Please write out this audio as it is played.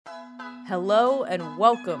Hello and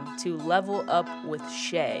welcome to Level Up with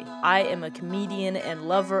Shay. I am a comedian and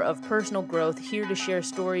lover of personal growth, here to share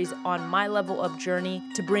stories on my level up journey,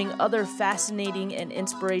 to bring other fascinating and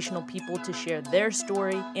inspirational people to share their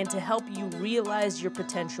story, and to help you realize your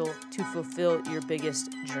potential to fulfill your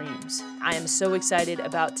biggest dreams. I am so excited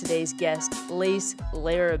about today's guest, Lace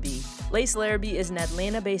Larrabee. Lace Larrabee is an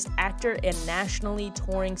Atlanta-based actor and nationally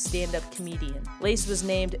touring stand-up comedian. Lace was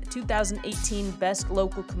named 2018 Best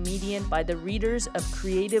Local Comedian by the readers of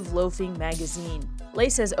Creative Loafing magazine.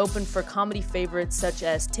 Lace has opened for comedy favorites such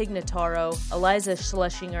as Tig Notaro, Eliza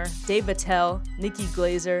Schlesinger, Dave Attell, Nikki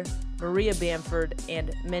Glazer, Maria Bamford,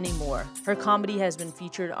 and many more. Her comedy has been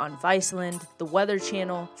featured on Viceland, The Weather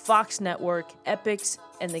Channel, Fox Network, Epix,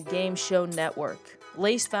 and the Game Show Network.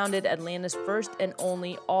 Lace founded Atlanta's first and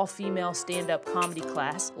only all-female stand-up comedy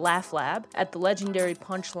class, Laugh Lab, at the legendary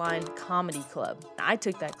Punchline Comedy Club. I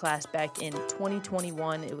took that class back in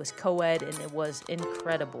 2021. It was co-ed and it was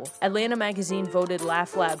incredible. Atlanta Magazine voted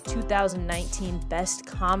Laugh Lab 2019 Best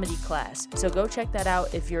Comedy Class, so go check that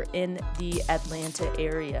out if you're in the Atlanta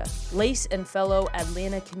area. Lace and fellow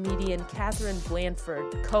Atlanta comedian Catherine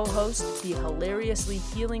Blanford co-host the hilariously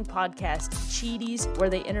healing podcast Cheaties, where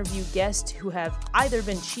they interview guests who have either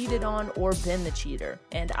been cheated on or been the cheater.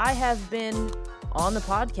 And I have been on the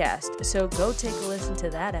podcast, so go take a listen to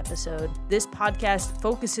that episode. This podcast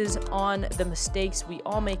focuses on the mistakes we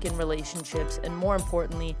all make in relationships, and more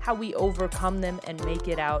importantly, how we overcome them and make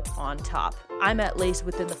it out on top. I met Lace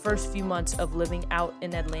within the first few months of living out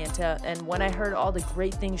in Atlanta, and when I heard all the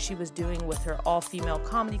great things she was doing with her all-female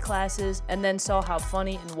comedy classes, and then saw how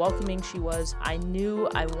funny and welcoming she was, I knew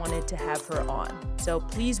I wanted to have her on. So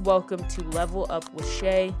please welcome to Level Up with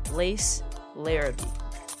Shay, Lace Larrabee.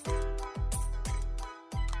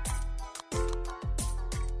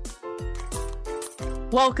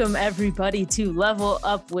 Welcome everybody to Level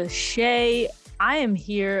Up with Shay. I am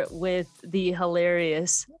here with the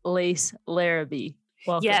hilarious Lace Larrabee.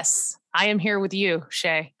 Welcome. Yes, I am here with you,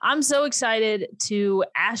 Shay. I'm so excited to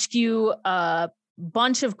ask you a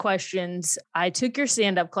bunch of questions. I took your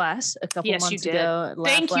stand-up class a couple months ago.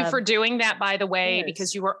 Thank you for doing that, by the way,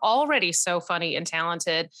 because you were already so funny and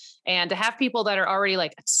talented. And to have people that are already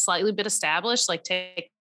like a slightly bit established, like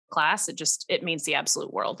take class, it means the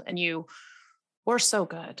absolute world. And you were so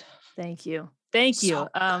good. Thank you. Thank you.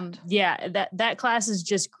 Yeah, that class is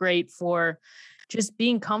just great for just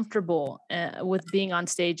being comfortable with being on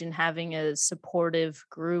stage and having a supportive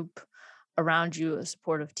group around you, a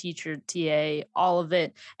supportive teacher, TA, all of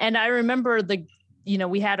it. And I remember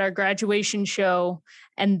we had our graduation show,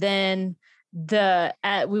 and then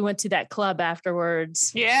we went to that club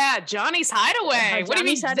afterwards. Yeah, Johnny's Hideaway. What do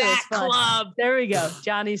you mean that club? There we go.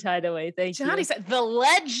 Johnny's Hideaway. Thank you. The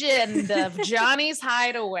legend of Johnny's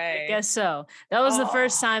Hideaway. I guess so. That was the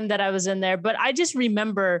first time that I was in there. But I just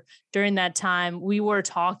remember during that time we were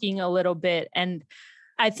talking a little bit, and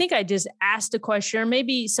I think I just asked a question, or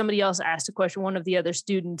maybe somebody else asked a question, one of the other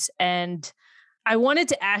students, and I wanted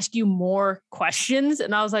to ask you more questions.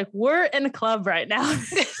 And I was like, we're in a club right now.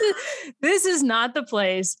 This is not the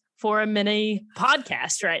place for a mini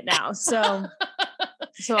podcast right now. So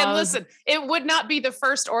listen, it would not be the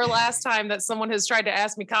first or last time that someone has tried to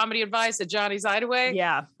ask me comedy advice at Johnny's Hideaway.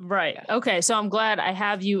 Yeah, right. Yeah. Okay. So I'm glad I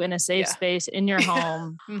have you in a safe space in your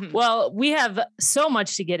home. Mm-hmm. Well, we have so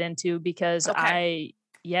much to get into because I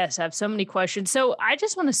have so many questions. So I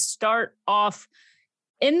just want to start off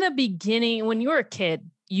in the beginning. When you were a kid,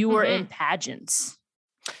 you were in pageants.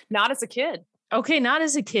 Not as a kid. Okay, not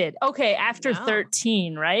as a kid. Okay, after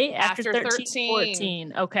 13, right? After 13,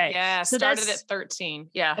 14. Okay. Yeah, so started at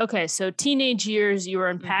 13. Yeah. Okay, so teenage years, you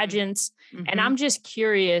were in pageants. Mm-hmm. And I'm just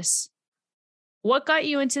curious, what got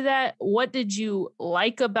you into that? What did you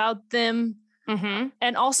like about them? Mm-hmm.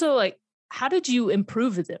 And also, like, how did you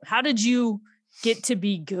improve them? How did you get to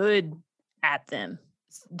be good at them?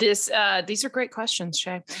 These are great questions,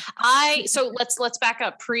 Shay. So let's back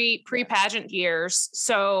up pre-pageant years.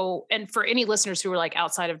 So, and for any listeners who are like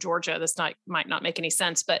outside of Georgia, this might not make any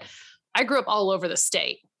sense, but I grew up all over the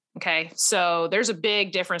state. Okay. So there's a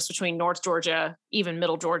big difference between North Georgia, even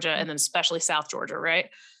Middle Georgia, and then especially South Georgia. Right.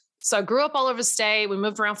 So I grew up all over the state. We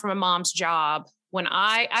moved around from my mom's job. When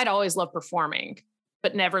I'd always loved performing,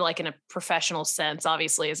 but never like in a professional sense.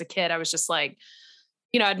 Obviously, as a kid, I was just like,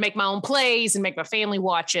 I'd make my own plays and make my family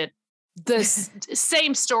watch it. The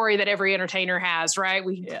same story that every entertainer has, right?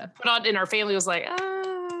 We put on, and our family was like,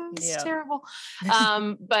 it's terrible.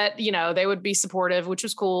 But they would be supportive, which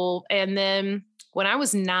was cool. And then when I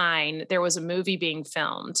was 9, there was a movie being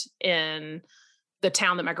filmed in the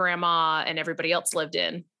town that my grandma and everybody else lived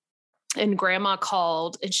in. and grandma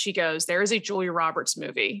called and she goes, there is a Julia Roberts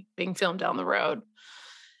movie being filmed down the road.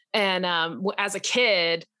 And as a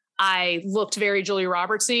kid, I looked very Julia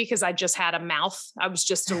Roberts-y because I just had a mouth. I was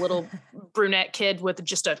just a little brunette kid with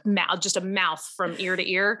just a mouth from ear to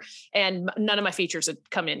ear. And none of my features had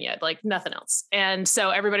come in yet, like nothing else. And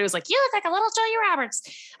so everybody was like, you look like a little Julia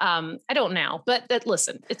Roberts. I don't now, but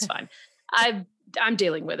listen, it's fine. I'm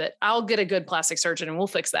dealing with it. I'll get a good plastic surgeon and we'll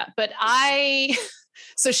fix that. But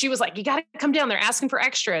so she was like, you got to come down there asking for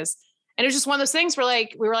extras. And it was just one of those things where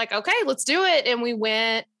we were like, okay, let's do it. And we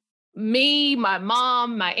went, me, my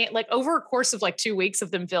mom, my aunt, like over a course of like 2 weeks of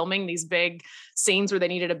them filming these big scenes where they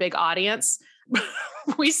needed a big audience,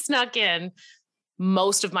 we snuck in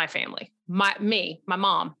most of my family, my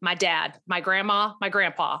mom, my dad, my grandma, my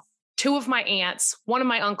grandpa, 2 of my aunts, 1 of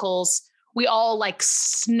my uncles. We all like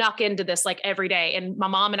snuck into this like every day. And my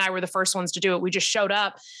mom and I were the first ones to do it. We just showed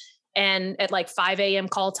up and at like 5 a.m.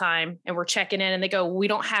 call time and we're checking in and they go, we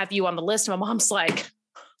don't have you on the list. And my mom's like,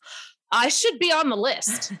 I should be on the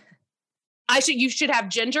list. You should have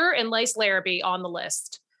Ginger and Lace Larrabee on the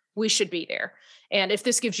list. We should be there. And if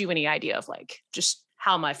this gives you any idea of like just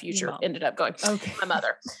how my future ended up going, okay. My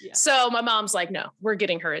mother. Yeah. So my mom's like, no, we're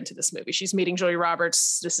getting her into this movie. She's meeting Julia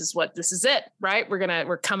Roberts. This is it. Right.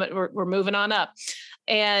 We're moving on up.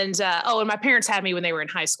 And, and my parents had me when they were in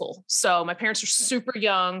high school. So my parents are super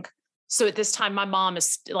young. So at this time, my mom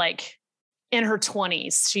is like in her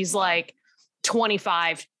 20s. She's like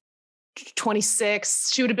 25,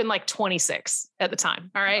 26. She would have been like 26 at the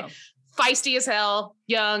time. All right. Wow. Feisty as hell,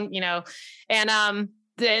 young, and,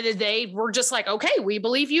 they were just like, okay, we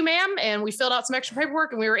believe you, ma'am. And we filled out some extra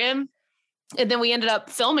paperwork and we were in, and then we ended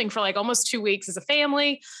up filming for like almost 2 weeks as a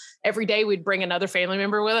family. Every day we'd bring another family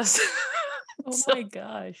member with us. Oh my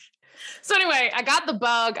gosh. So anyway, I got the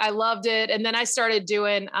bug. I loved it. And then I started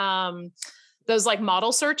doing, those like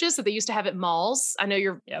model searches that they used to have at malls. I know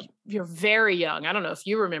you're very young. I don't know if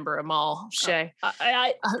you remember a mall, Shay.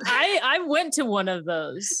 I went to one of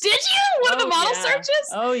those. Did you? One of the model searches?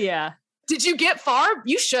 Oh yeah. Did you get far?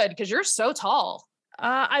 You should, because you're so tall.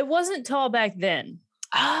 I wasn't tall back then.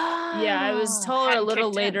 Yeah, I was taller a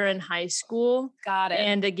little later in high school. Got it.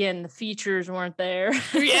 And again, the features weren't there.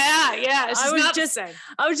 Yeah.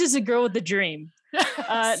 I was just a girl with a dream.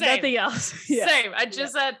 Nothing else. Yeah. Same. I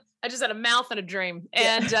just had a mouth and a dream.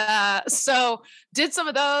 And so did some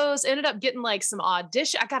of those, ended up getting like some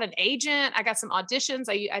audition. I got an agent. I got some auditions.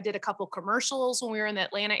 I did a couple commercials when we were in the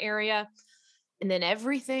Atlanta area. And then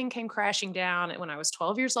everything came crashing down when I was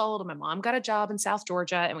 12 years old and my mom got a job in South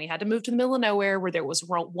Georgia and we had to move to the middle of nowhere where there was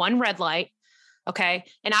one red light. Okay.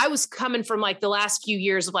 And I was coming from like the last few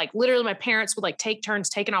years of like, literally my parents would like take turns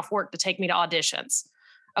taking off work to take me to auditions.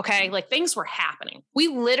 Okay. Like things were happening. We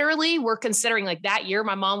literally were considering like that year,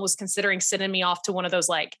 my mom was considering sending me off to one of those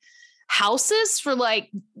like houses for like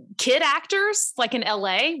kid actors, like in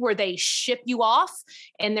LA where they ship you off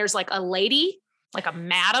and there's like a lady, like a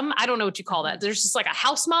madam. I don't know what you call that. There's just like a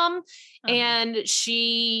house mom and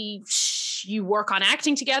you work on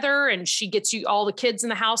acting together and she gets you all the kids in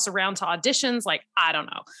the house around to auditions. Like, I don't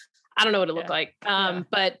know what it looked like.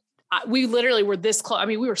 But we literally were this close. I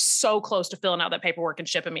mean, we were so close to filling out that paperwork and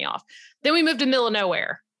shipping me off. Then we moved to the middle of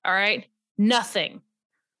nowhere. All right. Nothing,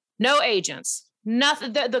 no agents,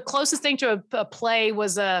 nothing. The closest thing to a play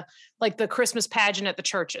was like the Christmas pageant at the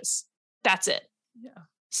churches. That's it. Yeah.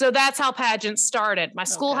 So that's how pageants started. My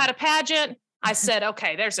school had a pageant. I said,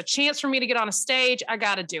 okay, there's a chance for me to get on a stage. I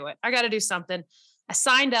got to do it. I got to do something. I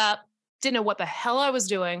signed up, didn't know what the hell I was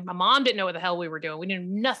doing. My mom didn't know what the hell we were doing. We knew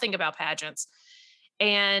nothing about pageants.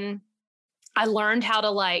 And I learned how to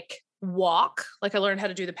like walk. Like I learned how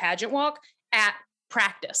to do the pageant walk at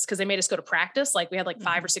practice because they made us go to practice. Like we had like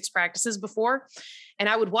 5 or 6 practices before. And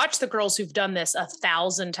I would watch the girls who've done this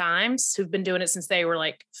 1,000 times, who've been doing it since they were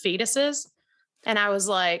like fetuses. And I was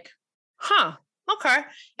like, okay.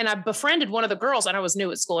 And I befriended one of the girls and I was new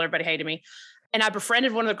at school. Everybody hated me. And I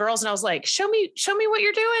befriended one of the girls and I was like, show me what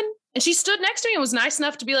you're doing. And she stood next to me and was nice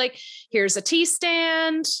enough to be like, here's a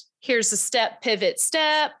T-stand. Here's the step, pivot,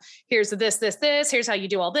 step. Here's the this. Here's how you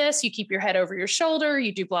do all this. You keep your head over your shoulder.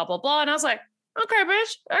 You do blah, blah, blah. And I was like, okay,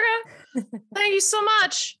 bitch. Okay. Thank you so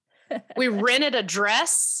much. We rented a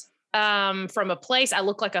dress from a place. I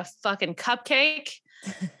look like a fucking cupcake.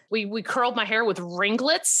 We curled my hair with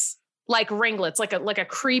ringlets, like a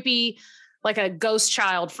creepy, like a ghost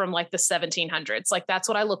child from like the 1700s. Like that's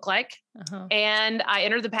what I look like. And I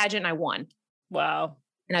entered the pageant and I won. Wow.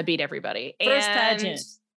 And I beat everybody. First pageant.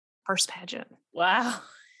 First pageant. Wow.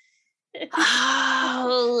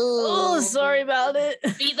 Oh, sorry about it.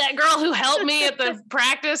 Beat that girl who helped me at the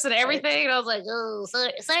practice and everything. And I was like, oh,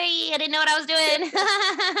 sorry, I didn't know what I was doing.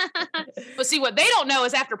 But see, what they don't know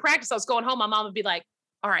is after practice, I was going home, my mom would be like,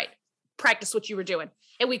 all right, practice what you were doing.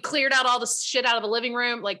 And we cleared out all the shit out of the living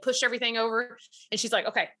room, like pushed everything over. And she's like,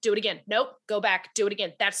 okay, do it again. Nope, go back, do it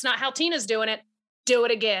again. That's not how Tina's doing it. Do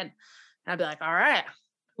it again. And I'd be like, all right.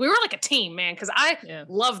 We were like a team, man, because I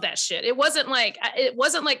love that shit. It wasn't like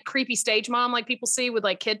creepy stage mom like people see with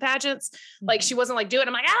like kid pageants. Mm-hmm. Like she wasn't like do it.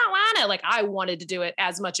 I'm like, I don't want to. Like I wanted to do it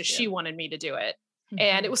as much as she wanted me to do it. Mm-hmm.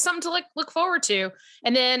 And it was something to like look forward to.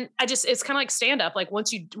 And then it's kind of like stand up. Like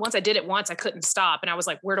once I did it once, I couldn't stop. And I was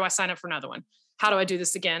like, where do I sign up for another one? How do I do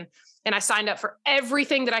this again? And I signed up for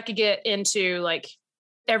everything that I could get into, like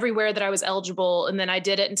everywhere that I was eligible. And then I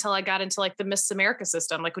did it until I got into like the Miss America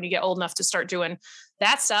system, like when you get old enough to start doing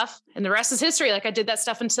that stuff. And the rest is history. Like I did that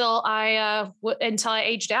stuff until I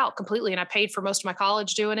aged out completely. And I paid for most of my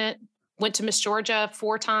college doing it. Went to Miss Georgia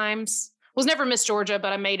 4 times. Was never Miss Georgia,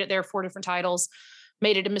 but I made it there 4 different titles.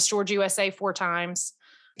 Made it to Miss Georgia USA 4 times.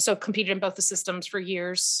 So competed in both the systems for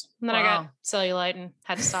years. And then I got cellulite and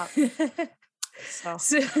had to stop.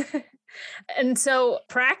 And so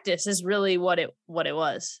practice is really what it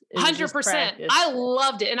was. 100%. I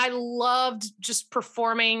loved it. And I loved just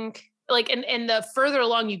performing like, and the further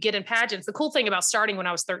along you get in pageants, the cool thing about starting when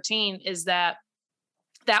I was 13 is that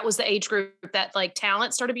was the age group that like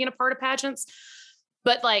talent started being a part of pageants.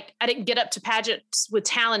 But like, I didn't get up to pageants with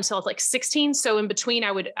talent until I was like 16. So in between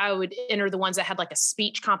I would enter the ones that had like a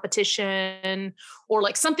speech competition or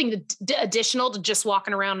like something additional to just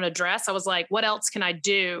walking around in a dress. I was like, what else can I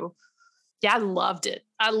do? Yeah, I loved it.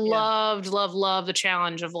 I loved the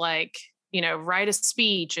challenge of like, you know, write a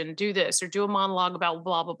speech and do this or do a monologue about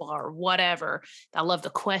blah, blah, blah, or whatever. I love the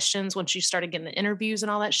questions once you started getting the interviews and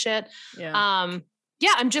all that shit. Yeah.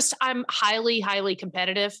 I'm highly, highly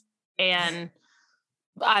competitive and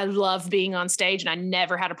I love being on stage and I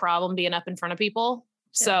never had a problem being up in front of people.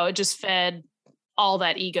 Yeah. So it just fed all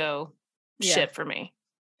that ego shit for me.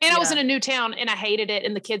 And I was in a new town and I hated it.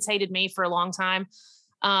 And the kids hated me for a long time.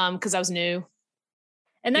 Cause I was new.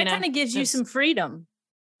 And that kind of gives you some freedom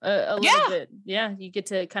a little bit. Yeah. You get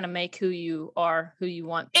to kind of make who you are, who you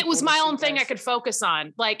want. It was my own thing I could focus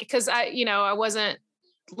on. Like, cause I wasn't,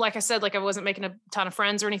 like I said, like I wasn't making a ton of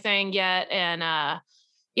friends or anything yet. And,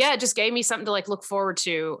 it just gave me something to like look forward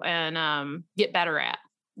to and, get better at.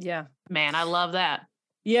 Yeah, man. I love that.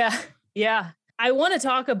 Yeah. Yeah. I want to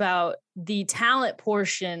talk about the talent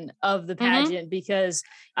portion of the pageant because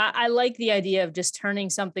I like the idea of just turning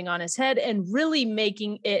something on its head and really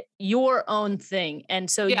making it your own thing. And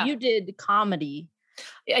so you did comedy.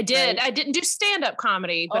 I did. Right? I didn't do stand-up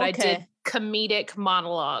comedy, but I did comedic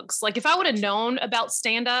monologues. Like if I would have known about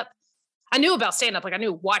stand-up, I knew about stand-up. Like I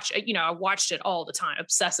watched it all the time,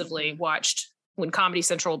 obsessively watched when Comedy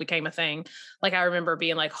Central became a thing. Like I remember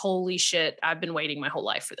being like, holy shit, I've been waiting my whole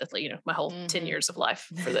life for this, my whole 10 years of life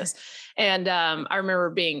for this. And I remember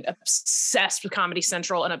being obsessed with Comedy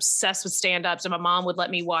Central and obsessed with stand-ups. And my mom would let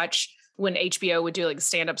me watch when HBO would do like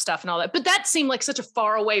stand-up stuff and all that. But that seemed like such a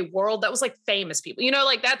far away world. That was like famous people,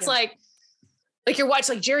 like that's like you're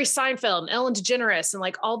watching like Jerry Seinfeld and Ellen DeGeneres and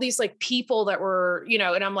like all these like people that were,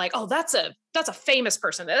 and I'm like, oh, that's a famous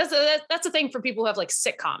person. That's a thing for people who have like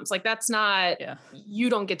sitcoms. Like that's not, you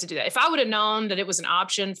don't get to do that. If I would have known that it was an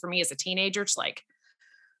option for me as a teenager to like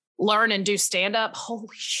learn and do stand-up, holy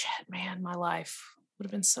shit, man, my life would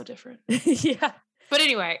have been so different. Yeah. But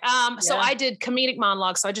anyway, so I did comedic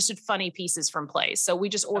monologues. So I just did funny pieces from plays. So we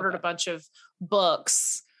just ordered a bunch of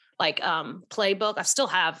books, like playbook. I still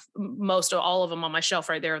have most of all of them on my shelf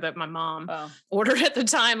right there that my mom ordered at the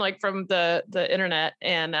time, like from the internet.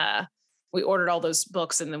 And we ordered all those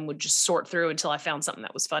books and then would just sort through until I found something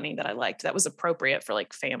that was funny that I liked, that was appropriate for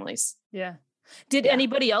like families. Yeah. Did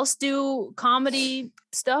anybody else do comedy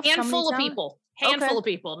stuff? Handful of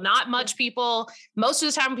people, not much people. Most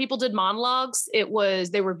of the time when people did monologues, they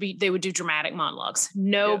would do dramatic monologues.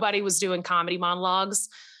 Nobody was doing comedy monologues.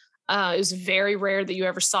 It was very rare that you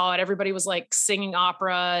ever saw it. Everybody was like singing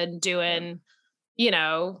opera and doing,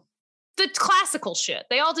 the classical shit.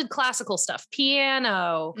 They all did classical stuff,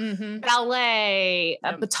 piano, ballet,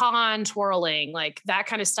 baton twirling, like that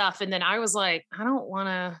kind of stuff. And then I was like, I don't want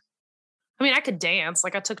to, I could dance.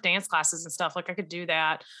 Like I took dance classes and stuff. Like I could do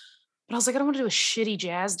that. But I was like, I don't want to do a shitty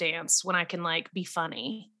jazz dance when I can like be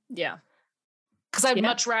funny. Yeah. Cause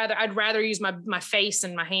I'd rather use my face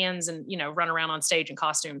and my hands and, run around on stage in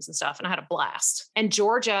costumes and stuff. And I had a blast. And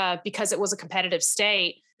Georgia, because it was a competitive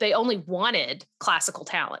state, they only wanted classical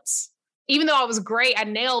talents. Even though I was great, I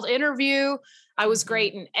nailed interview. I was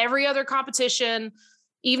great in every other competition.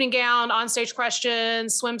 evening gown, on stage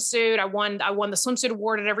questions, swimsuit. I won the swimsuit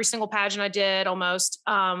award at every single pageant I did almost,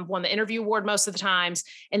 won the interview award most of the times.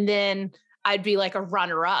 And then I'd be like a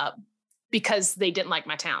runner up because they didn't like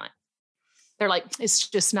my talent. They're like, it's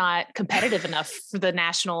just not competitive enough for the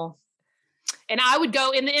national. And I would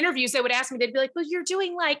go in the interviews, they would ask me, they'd be like, well, you're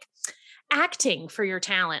doing like acting for your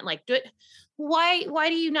talent. Like, why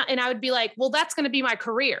do you not? And I would be like, well, that's going to be my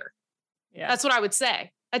career. Yeah. That's what I would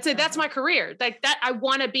say. I'd say, that's my career. Like that, I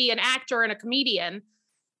want to be an actor and a comedian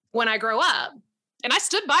when I grow up. And I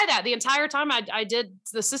stood by that the entire time I did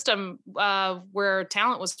the system where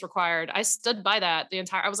talent was required. I stood by that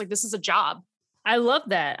I was like, this is a job. I love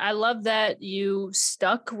that. I love that you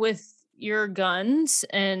stuck with your guns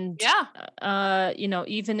and,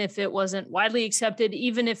 even if it wasn't widely accepted,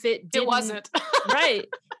 even if it wasn't. Right.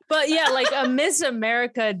 But yeah, like a Miss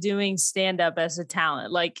America doing stand-up as a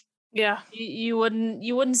talent, like, yeah, you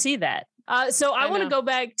wouldn't see that. So I want to go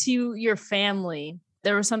back to your family.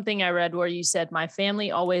 There was something I read where you said, my family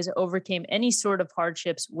always overcame any sort of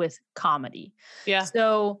hardships with comedy. Yeah.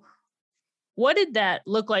 So what did that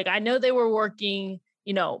look like? I know they were working,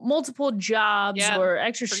 multiple jobs or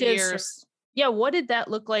extra shifts. What did that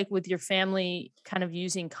look like with your family kind of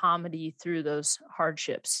using comedy through those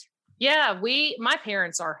hardships? Yeah, my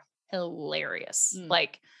parents are hilarious.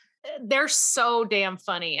 Like, they're so damn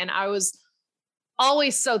funny. And I was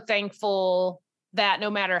always so thankful that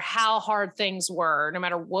no matter how hard things were, no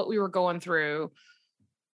matter what we were going through,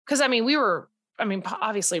 because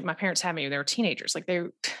obviously my parents had me when they were teenagers. Like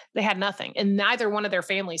they had nothing, and neither one of their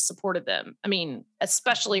families supported them. I mean,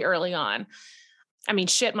 especially early on. I mean,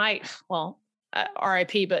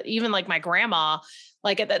 RIP, but even like my grandma,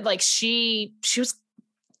 she was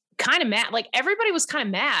kind of mad. Like everybody was kind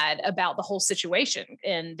of mad about the whole situation.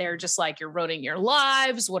 And they're just like, you're ruining your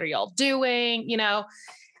lives. What are y'all doing?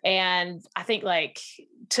 And I think like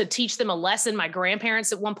to teach them a lesson, my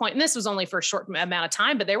grandparents at one point, and this was only for a short amount of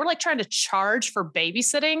time, but they were like trying to charge for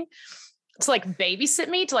babysitting to like babysit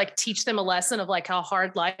me, to like teach them a lesson of like how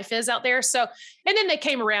hard life is out there. So, and then they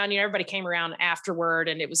came around, everybody came around afterward,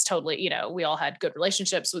 and it was totally, we all had good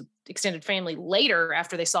relationships with extended family later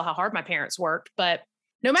after they saw how hard my parents worked. But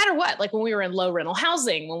no matter what, like when we were in low rental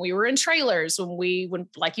housing, when we were in trailers, when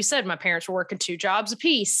like you said, my parents were working 2 jobs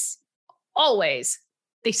apiece, always,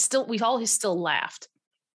 we always still laughed.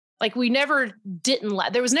 Like we never didn't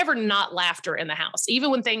laugh. There was never not laughter in the house,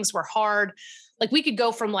 even when things were hard. Like we could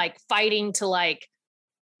go from like fighting to like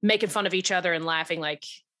making fun of each other and laughing like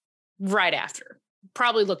right after.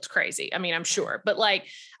 Probably looked crazy. I mean, I'm sure, but like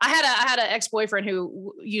I had an ex-boyfriend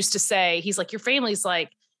who used to say, he's like, your family's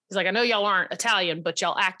like, he's like, I know y'all aren't Italian, but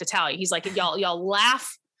y'all act Italian. He's like, y'all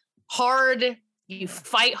laugh hard, you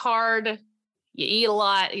fight hard, you eat a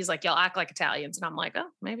lot. He's like, y'all act like Italians. And I'm like, oh,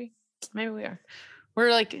 maybe we are.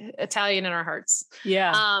 We're like Italian in our hearts.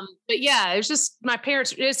 Yeah. But yeah, it's just my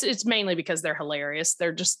parents, it's mainly because they're hilarious.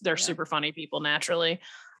 They're super funny people naturally.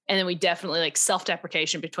 And then we definitely like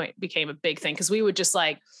self-deprecation became a big thing. Cause we would just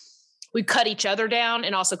like, we cut each other down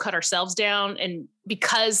and also cut ourselves down. And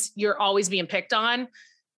because you're always being picked on,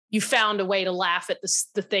 you found a way to laugh at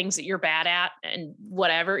the things that you're bad at and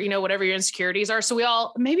whatever your insecurities are.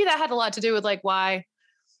 So maybe that had a lot to do with like why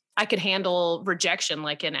I could handle rejection,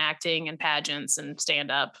 like in acting and pageants and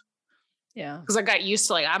stand up. Yeah. Cause I got used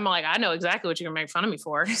to like, I'm like, I know exactly what you're gonna make fun of me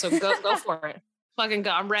for. So go for it. Fucking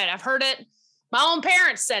go. I'm ready. I've heard it. My own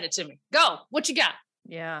parents said it to me. Go. What you got?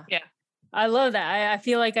 Yeah. Yeah. I love that. I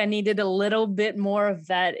feel like I needed a little bit more of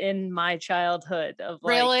that in my childhood of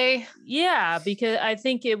like, really? Yeah, because I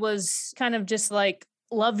think it was kind of just like,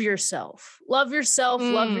 love yourself, love yourself,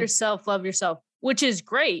 which is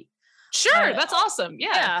great. Sure. That's awesome.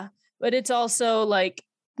 Yeah. But it's also like,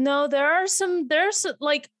 no, there's some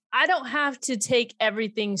like, I don't have to take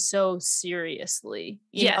everything so seriously.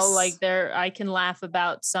 You know, like I can laugh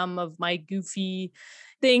about some of my goofy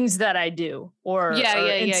things that I do or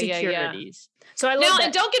insecurities. So I love that.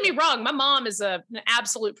 And don't get me wrong, my mom is an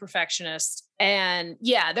absolute perfectionist. And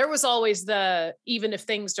yeah, there was always even if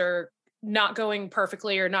things are not going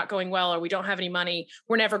perfectly or not going well, or we don't have any money,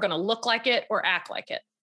 we're never going to look like it or act like it.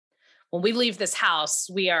 When we leave this house,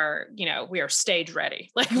 we are stage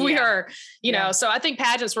ready. Like we are, so I think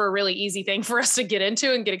pageants were a really easy thing for us to get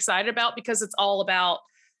into and get excited about because it's all about,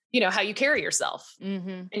 how you carry yourself.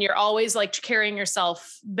 Mm-hmm. And you're always like carrying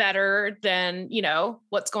yourself better than,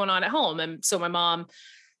 what's going on at home. And so my mom,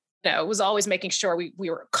 was always making sure we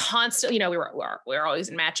were constant, we were always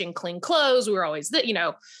in matching clean clothes. We were always,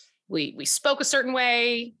 we spoke a certain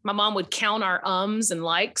way. My mom would count our ums and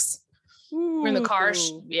likes. We're in the car.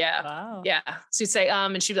 Yeah. Wow. Yeah. So you'd say,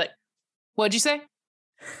 and she'd be like, what'd you say?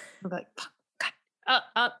 I'm like, God.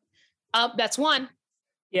 up. That's one.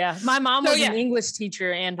 Yeah. My mom was an English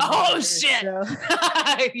teacher and shit. So,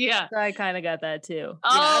 yeah. So I kind of got that too. Oh,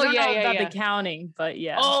 I don't know about the counting, but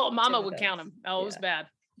yeah. Oh, mama would count them. Oh, it was bad.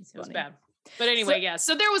 It was bad. But anyway,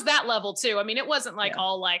 so there was that level too. I mean, it wasn't like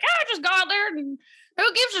all like, just go out there and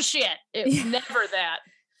who gives a shit? It was never that.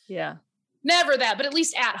 Yeah. Never that. But at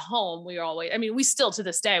least at home, we still to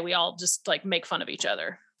this day, we all just like make fun of each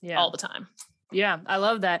other all the time. Yeah. I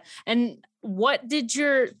love that. And what did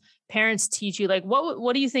your parents teach you? Like,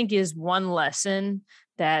 what do you think is one lesson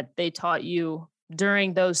that they taught you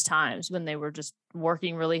during those times when they were just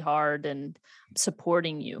working really hard and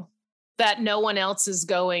supporting you? That no one else is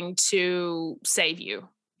going to save you.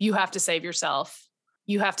 You have to save yourself.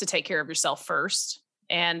 You have to take care of yourself first.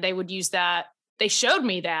 And they would use that. They showed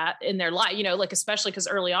me that in their life, like, especially because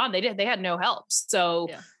early on they had no help. So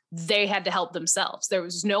they had to help themselves. There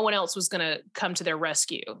was no one else was going to come to their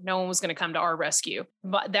rescue. No one was going to come to our rescue.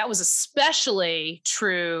 But that was especially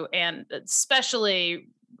true. And especially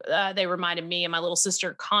they reminded me and my little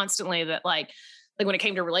sister constantly that like when it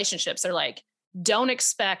came to relationships, they're like, don't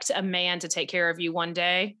expect a man to take care of you one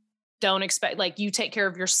day. Don't expect, like, you take care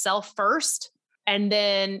of yourself first. And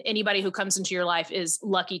then anybody who comes into your life is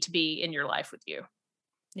lucky to be in your life with you.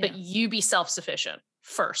 Yeah. But you be self-sufficient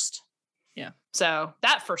first. Yeah. So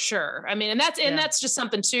that for sure. I mean, and that's just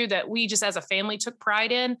something too, that we just as a family took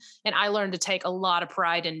pride in. And I learned to take a lot of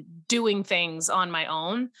pride in doing things on my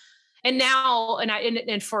own. And now,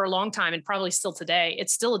 and for a long time, and probably still today,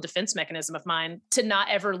 it's still a defense mechanism of mine to not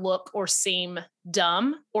ever look or seem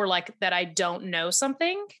dumb or like that I don't know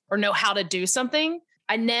something or know how to do something.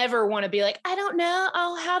 I never want to be like, I don't know.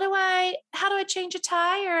 Oh, how do I change a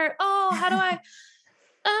tire? Oh, how do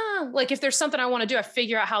I, like if there's something I want to do, I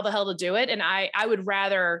figure out how the hell to do it. And I would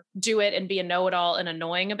rather do it and be a know-it-all and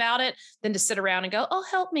annoying about it than to sit around and go, oh,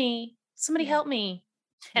 help me. Somebody help me.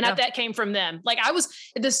 And that came from them. Like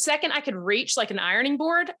the second I could reach like an ironing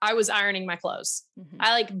board, I was ironing my clothes. Mm-hmm.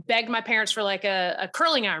 I like begged my parents for like a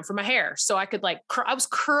curling iron for my hair. So I could like, I was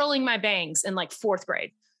curling my bangs in like 4th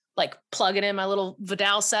grade, like plugging in my little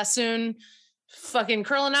Vidal Sassoon fucking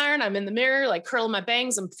curling iron. I'm in the mirror, like curling my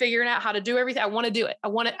bangs. I'm figuring out how to do everything. I want to do it. I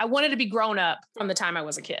wanted to be grown up from the time I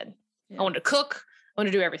was a kid. Yeah. I wanted to cook. I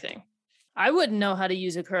wanted to do everything. I wouldn't know how to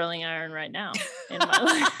use a curling iron right now in my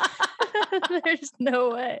life. There's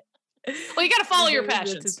no way. Well, you got to follow your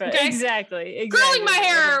passions. Okay? Exactly. Curling my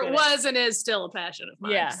hair was and is still a passion of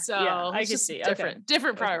mine. Yeah. So I can see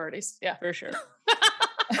different priorities. Yeah, for sure.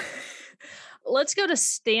 Let's go to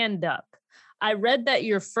stand up. I read that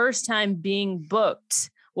your first time being booked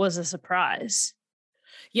was a surprise.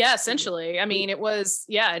 Yeah, essentially. I mean, it was,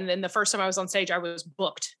 and then the first time I was on stage, I was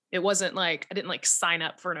booked. It wasn't like, I didn't like sign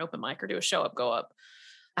up for an open mic or do a show up, go up.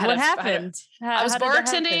 What happened? I was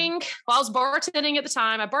bartending. Well, I was bartending at the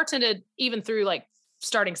time. I bartended even through like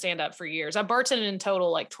starting stand up for years. I bartended in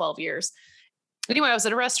total like 12 years. Anyway, I was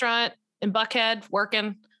at a restaurant in Buckhead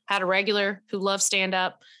working, had a regular who loved stand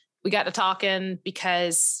up. We got to talking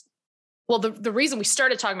because, well, the reason we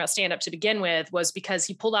started talking about stand up to begin with was because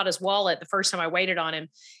he pulled out his wallet the first time I waited on him,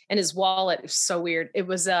 and his wallet was so weird. It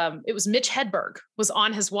was Mitch Hedberg was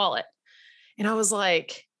on his wallet. And I was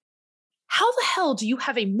like, how the hell do you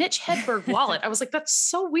have a Mitch Hedberg wallet? I was like, that's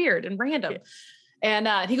so weird and random. And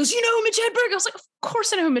he goes, you know who Mitch Hedberg? I was like, of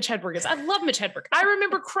course I know who Mitch Hedberg is. I love Mitch Hedberg. I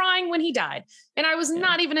remember crying when he died, and I was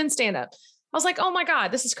not even in stand-up. I was like, oh my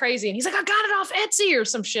God, this is crazy. And he's like, I got it off Etsy or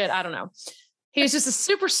some shit. I don't know. He was just a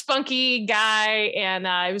super spunky guy, and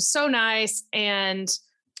it was so nice. And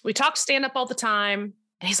we talked stand-up all the time.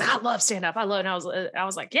 And he's like, I love stand-up. I love it. And I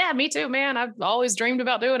was like, yeah, me too, man. I've always dreamed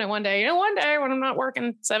about doing it one day. One day when I'm not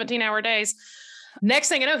working 17-hour days. Next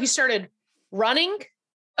thing I know, he started running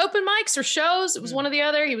open mics or shows. It was one or the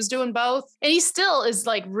other. He was doing both. And he still is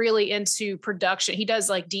like really into production. He does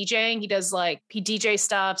like DJing. He DJ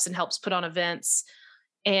stops and helps put on events.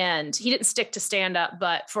 And he didn't stick to stand up,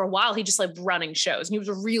 but for a while he just like running shows, and he was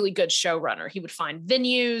a really good showrunner. He would find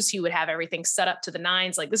venues. He would have everything set up to the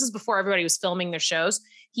nines. Like, this is before everybody was filming their shows.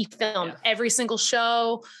 He filmed every single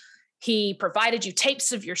show. He provided you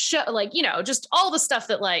tapes of your show, like, just all the stuff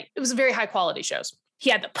that, like, it was very high quality shows.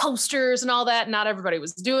 He had the posters and all that. Not everybody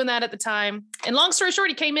was doing that at the time. And long story short,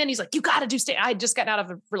 he came in, he's like, you got to do stand. I had just gotten out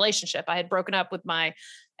of a relationship. I had broken up with my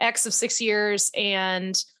ex of 6 years,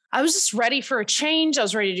 and I was just ready for a change. I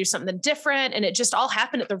was ready to do something different. And it just all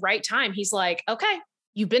happened at the right time. He's like, okay,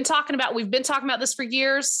 we've been talking about this for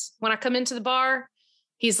years. When I come into the bar,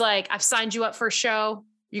 he's like, I've signed you up for a show.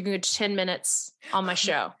 You can go 10 minutes on my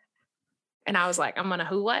show. And I was like, I'm going to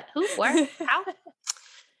who, what, who, where, how?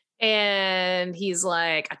 And he's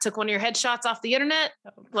like, I took one of your headshots off the internet,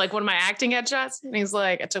 like one of my acting headshots. And he's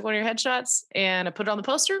like, I took one of your headshots and I put it on the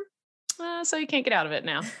poster. So you can't get out of it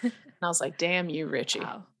now. And I was like, damn you, Richie.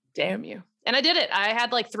 Wow. Damn you. And I did it. I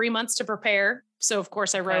had like 3 months to prepare. So of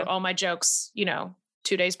course I wrote all my jokes,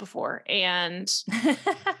 2 days before. And,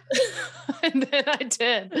 and then I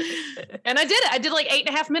did. And I did it. I did like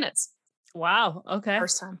 8.5 minutes. Wow. Okay.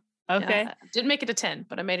 First time. Okay. Didn't make it to 10,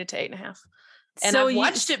 but I made it to 8.5. And so I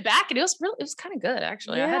watched it back and it was kind of good,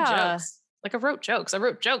 actually. Yeah. I had jokes. Like I wrote jokes.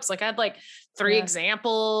 Like I had like 3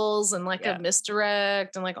 examples and like a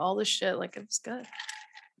misdirect and like all this shit. Like it was good.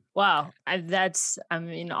 Wow.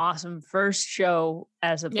 Awesome first show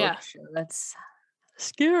as a book show. That's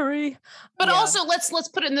scary. But also let's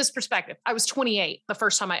put it in this perspective. I was 28 the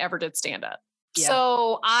first time I ever did stand up. Yeah.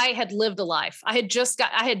 So I had lived a life. I've just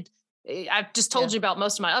told you about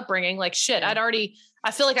most of my upbringing. Like shit, I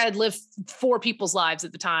feel like I had lived 4 people's lives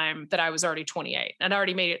at the time that I was already 28. I'd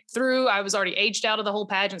already made it through. I was already aged out of the whole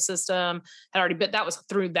pageant system. That was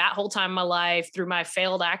through that whole time of my life, through my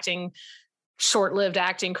failed short-lived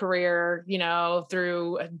acting career,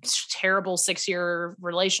 through a terrible 6-year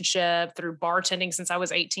relationship, through bartending since I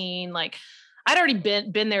was 18. Like I'd already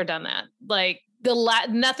been there, done that. Like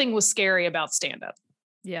nothing was scary about stand-up.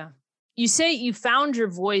 Yeah. You say you found your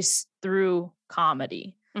voice through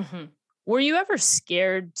comedy. Mm-hmm. Were you ever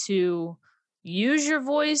scared to use your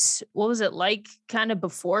voice? What was it like kind of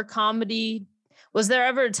before comedy? Was there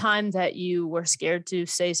ever a time that you were scared to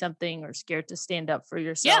say something or scared to stand up for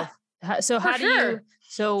yourself? Yeah. So how do you?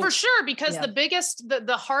 So for sure, because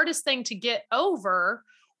the hardest thing to get over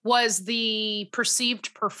was the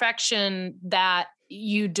perceived perfection that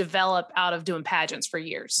you develop out of doing pageants for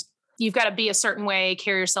years. You've got to be a certain way,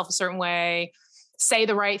 carry yourself a certain way, say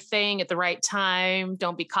the right thing at the right time.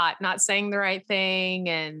 Don't be caught not saying the right thing,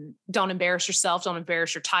 and don't embarrass yourself. Don't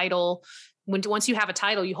embarrass your title. Once you have a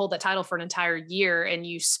title, you hold that title for an entire year and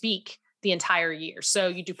you speak the entire year. So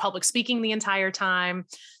you do public speaking the entire time.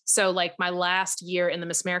 So like my last year in the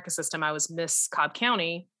Miss America system, I was Miss Cobb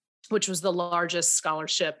County, which was the largest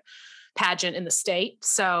scholarship pageant in the state.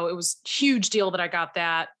 So it was a huge deal that I got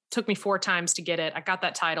that. Took me 4 times to get it. I got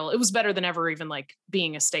that title. It was better than ever even like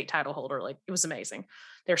being a state title holder. Like it was amazing.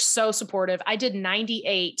 They're so supportive. I did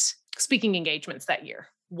 98 speaking engagements that year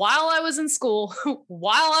while I was in school,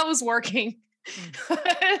 while I was working.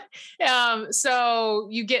 So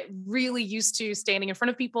you get really used to standing in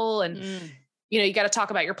front of people and, you got to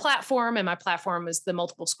talk about your platform. And my platform is the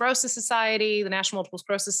Multiple Sclerosis Society, the National Multiple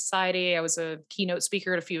Sclerosis Society. I was a keynote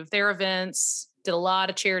speaker at a few of their events, did a lot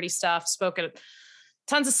of charity stuff, spoke at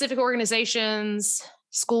tons of civic organizations,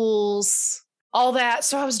 schools, all that.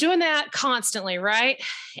 So I was doing that constantly, right?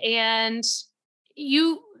 And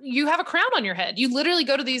you have a crown on your head. You literally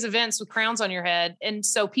go to these events with crowns on your head. And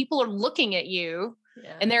so people are looking at you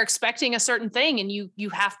and they're expecting a certain thing. And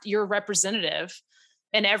you're a representative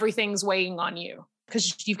and everything's weighing on you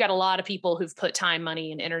because you've got a lot of people who've put time,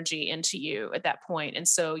 money, and energy into you at that point. And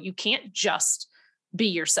so you can't just be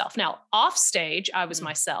yourself. Now, off stage, I was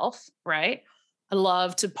myself, right? I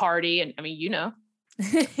love to party. And I mean, you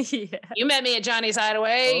met me at Johnny's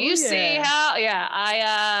Hideaway. See how,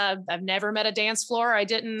 I've never met a dance floor I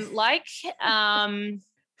didn't like.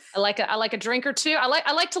 I like a drink or two. I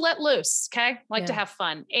like to let loose. Okay. I like to have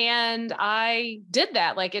fun. And I did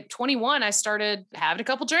that. Like at 21, I started having a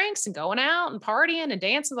couple drinks and going out and partying and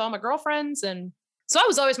dancing with all my girlfriends. And so I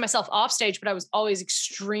was always myself off stage, but I was always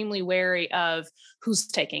extremely wary of who's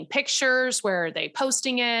taking pictures, where are they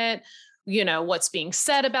posting it, what's being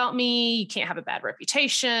said about me. You can't have a bad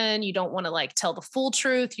reputation. You don't want to like tell the full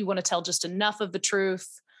truth. You want to tell just enough of the truth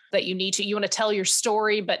that you need to. You want to tell your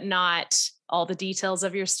story, but not all the details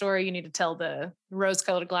of your story. You need to tell the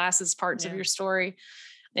rose-colored glasses parts of your story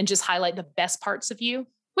and just highlight the best parts of you,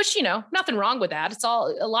 which, nothing wrong with that.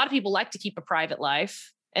 A lot of people like to keep a private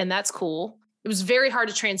life, and that's cool. It was very hard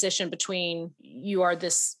to transition between you are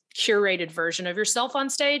this curated version of yourself on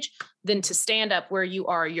stage than to stand up where you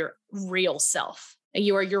are your real self and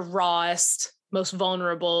you are your rawest, most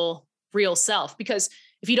vulnerable, real self. Because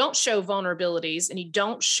if you don't show vulnerabilities and you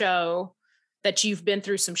don't show that you've been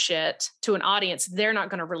through some shit to an audience, they're not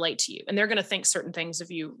going to relate to you and they're going to think certain things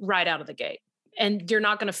of you right out of the gate. And you're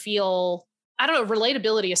not going to feel,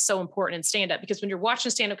 relatability is so important in stand-up because when you're watching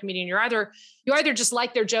a stand-up comedian, you either just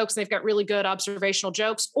like their jokes and they've got really good observational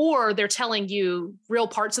jokes, or they're telling you real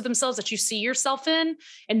parts of themselves that you see yourself in.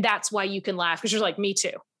 And that's why you can laugh because you're like, me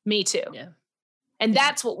too. Yeah. And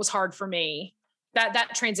that's what was hard for me. That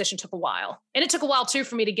transition took a while. And it took a while too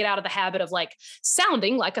for me to get out of the habit of like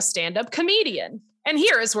sounding like a stand-up comedian. And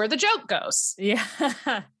here is where the joke goes. Yeah.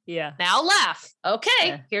 Yeah. Now laugh. Okay.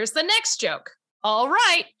 Yeah. Here's the next joke. All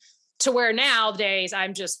right. To where nowadays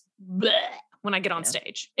I'm just bleh when I get on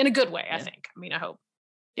stage in a good way, I think. I mean, I hope.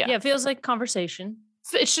 Yeah. Yeah. It feels like conversation.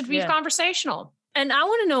 It should be conversational. And I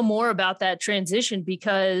want to know more about that transition,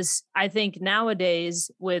 because I think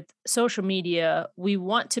nowadays with social media, we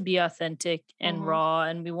want to be authentic and raw,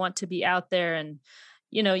 and we want to be out there. And,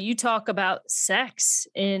 you know, you talk about sex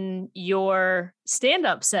in your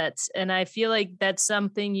stand-up sets, and I feel like that's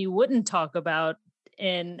something you wouldn't talk about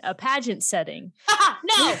in a pageant setting.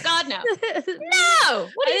 No, God, no. No.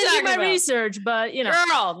 What are you talking about? Research, but you know,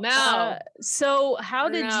 girl, no. So how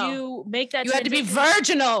did you make that? You had to be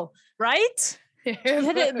virginal, right? You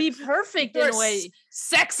had to be perfect in a way.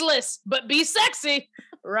 Sexless, but be sexy.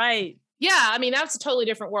 Right. Yeah. I mean, that's a totally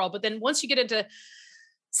different world. But then once you get into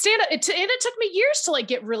stand up, and it took me years to like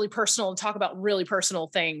get really personal and talk about really personal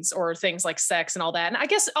things, or things like sex and all that. And I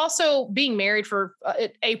guess also being married for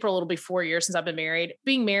April, it'll be 4 years since I've been married.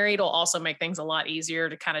 Being married will also make things a lot easier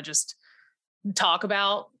to kind of just talk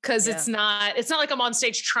about, because it's not like I'm on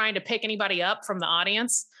stage trying to pick anybody up from the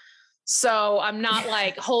audience. So I'm not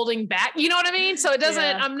like holding back, you know what I mean? So it doesn't,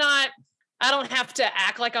 I don't have to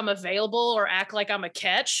act like I'm available or act like I'm a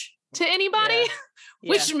catch to anybody,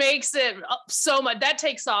 which makes it so much, that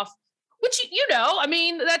takes off, which, you know, I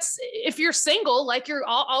mean, that's, if you're single, like you're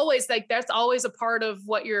always like, that's always a part of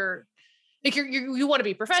what you're like, you want to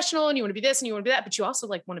be professional, and you want to be this and you want to be that, but you also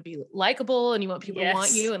like want to be likable, and you want people to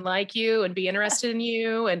want you and like you and be interested in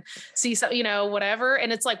you and see some, you know, whatever.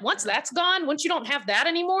 And it's like, once that's gone, once you don't have that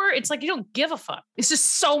anymore, it's like, you don't give a fuck. It's just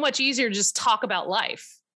so much easier to just talk about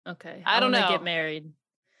life. Okay. I don't know. Get married.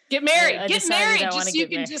 Get married. Get married. Just you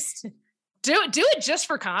can just do it just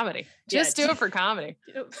for comedy. Just do it for comedy.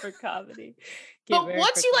 Do it for comedy. But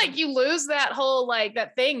once you like, you lose that whole, like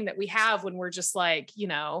that thing that we have when we're just like, you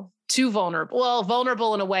know, too vulnerable. Well,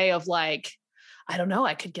 vulnerable in a way of like, I don't know,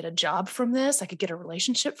 I could get a job from this. I could get a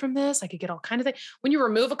relationship from this. I could get all kinds of things. When you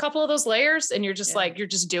remove a couple of those layers and you're just like, you're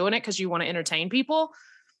just doing it because you want to entertain people,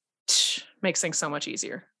 makes things so much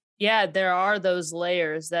easier. Yeah, there are those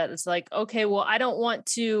layers that it's like, okay, well, I don't want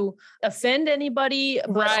to offend anybody,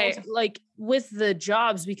 but also, like with the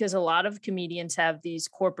jobs, because a lot of comedians have these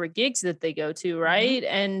corporate gigs that they go to, right?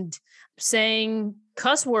 And saying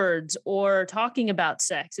cuss words or talking about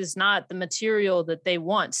sex is not the material that they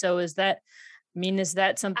want. So is that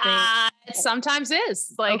something? It sometimes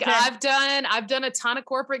is. Like I've done a ton of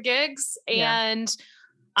corporate gigs, and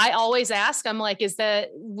I always ask, I'm like, is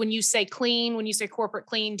that when you say clean, when you say corporate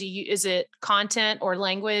clean, is it content or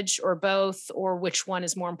language or both, or which one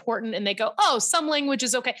is more important? And they go, oh, some language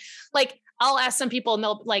is okay. Like I'll ask some people and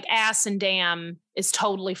they'll like ass and damn is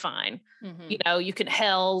totally fine. You know, you can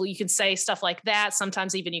say stuff like that.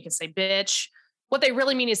 Sometimes even you can say bitch. What they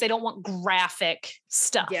really mean is they don't want graphic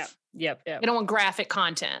stuff. Yep. They don't want graphic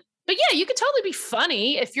content. But yeah, you can totally be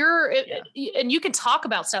funny if you're, and you can talk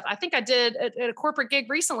about stuff. I think I did at a corporate gig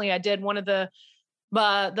recently. I did one of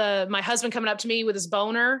my husband coming up to me with his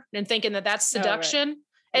boner and thinking that that's seduction.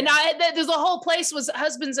 Oh, right. And there's the whole place was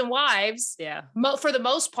husbands and wives. Yeah. For the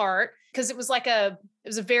most part, because it was a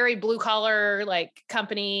very blue collar like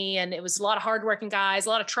company, and it was a lot of hardworking guys, a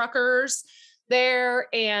lot of truckers there.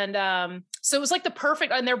 And so it was like the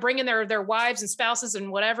perfect, and they're bringing their wives and spouses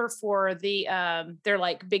and whatever for their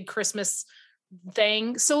like big Christmas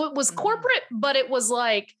thing. So it was corporate, but it was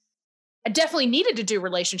like, I definitely needed to do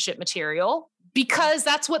relationship material because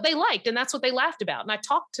that's what they liked and that's what they laughed about. And I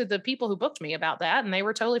talked to the people who booked me about that, and they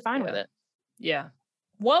were totally fine with it. Yeah.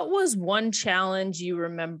 What was one challenge you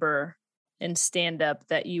remember in stand-up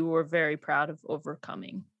that you were very proud of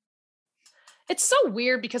overcoming? It's so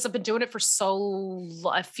weird because I've been doing it for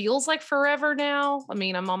it feels like forever now. I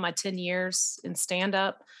mean, I'm on my 10 years in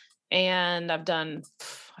stand-up, and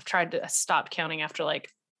I've tried to stop counting after like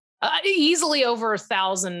easily over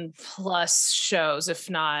 1,000 plus shows, if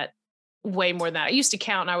not way more than that. I used to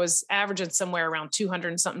count, and I was averaging somewhere around 200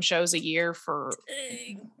 and something shows a year for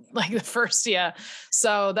like the first,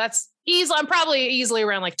 So that's easily, I'm probably easily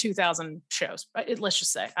around like 2,000 shows. Let's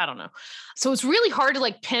just say, I don't know. So it's really hard to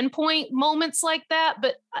like pinpoint moments like that.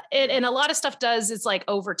 But and a lot of stuff it's like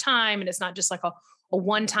over time, and it's not just like a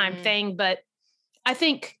one-time thing. But I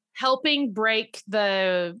think helping break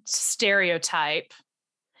the stereotype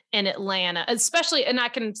in Atlanta, especially, and I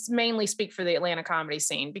can mainly speak for the Atlanta comedy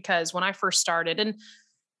scene, because when I first started, and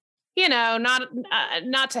you know,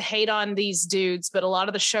 not to hate on these dudes, but a lot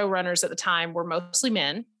of the showrunners at the time were mostly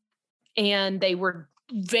men, and they were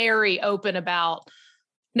very open about,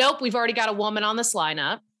 nope, we've already got a woman on this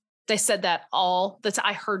lineup. They said that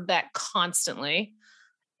I heard that constantly.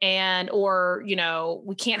 or,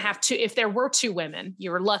 we can't have two. If there were two women,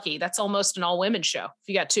 you were lucky. That's almost an all women show. If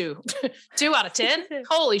you got two, 2 out of 10,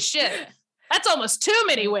 holy shit. That's almost too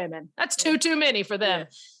many women. That's too many for them. Yeah.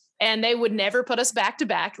 And they would never put us back to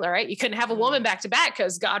back. All right. You couldn't have a woman back to back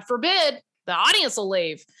because God forbid the audience will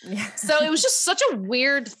leave. Yeah. So it was just such a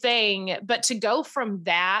weird thing. But to go from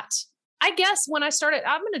that, I guess when I started,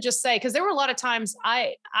 I'm going to just say, because there were a lot of times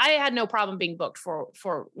I had no problem being booked for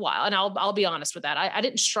a while. And I'll be honest with that. I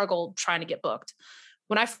didn't struggle trying to get booked.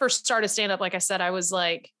 When I first started stand up, like I said, I was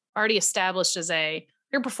like already established as a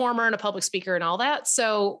performer and a public speaker and all that.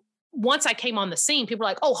 So once I came on the scene, people were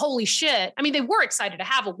like, oh, holy shit. I mean, they were excited to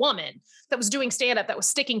have a woman that was doing stand up, that was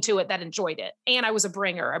sticking to it, that enjoyed it. And I was a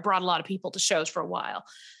bringer. I brought a lot of people to shows for a while.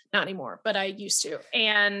 Not anymore, but I used to.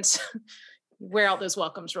 And wear out those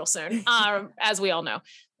welcomes real soon, as we all know.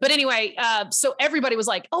 But anyway, so everybody was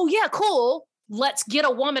like, oh yeah, cool. Let's get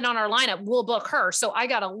a woman on our lineup. We'll book her. So I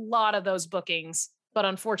got a lot of those bookings, but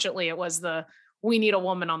unfortunately it was we need a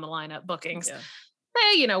woman on the lineup bookings. Yeah.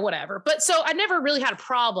 Hey, whatever. But so I never really had a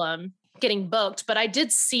problem getting booked, but I did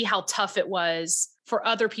see how tough it was for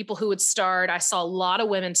other people who would start. I saw a lot of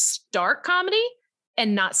women start comedy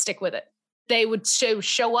and not stick with it. They would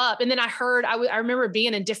show up. And then I remember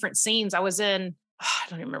being in different scenes. I was in, I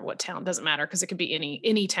don't even remember what town, doesn't matter because it could be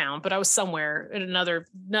any town, but I was somewhere in another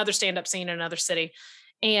stand-up scene in another city.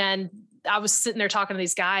 And I was sitting there talking to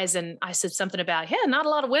these guys and I said something about, not a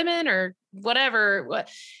lot of women or whatever.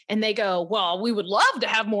 And they go, well, we would love to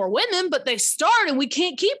have more women, but they start and we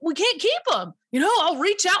can't keep them. I'll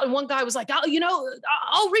reach out. And one guy was like,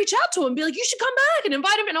 I'll reach out to him and be like, you should come back and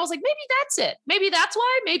invite him. And I was like, maybe that's it. Maybe that's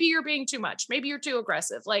why. Maybe you're being too much. Maybe you're too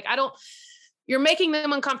aggressive. Like, you're making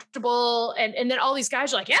them uncomfortable. And then all these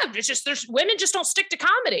guys are like, yeah, there's women just don't stick to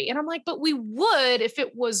comedy. And I'm like, but we would if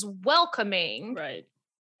it was welcoming. Right.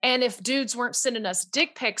 And if dudes weren't sending us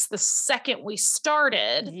dick pics the second we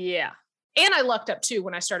started. Yeah. And I lucked up too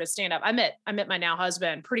when I started stand up. I met my now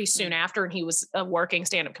husband pretty soon after, and he was a working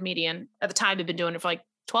stand up comedian at the time. He'd been doing it for like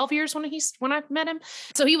 12 years when I met him.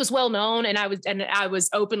 So he was well known, and I was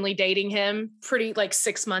openly dating him pretty like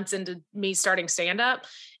 6 months into me starting stand up.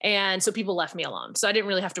 And so people left me alone. So I didn't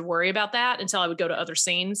really have to worry about that until I would go to other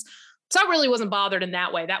scenes. So I really wasn't bothered in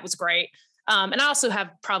that way. That was great. And I also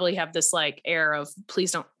probably have this like air of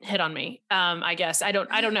please don't hit on me. I guess I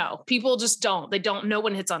don't know. People just don't. No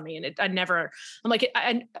one hits on me, and I'm like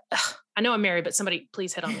I know I'm married, but somebody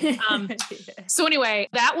please hit on me. So anyway,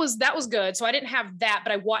 that was good. So I didn't have that,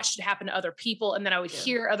 but I watched it happen to other people, and then I would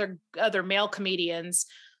hear other male comedians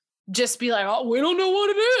just be like, oh, we don't know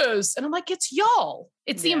what it is. And I'm like, it's y'all.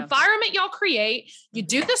 It's the environment y'all create. You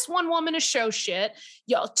do this one woman a show shit.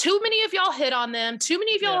 Y'all, too many of y'all hit on them. Too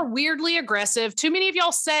many of y'all are weirdly aggressive. Too many of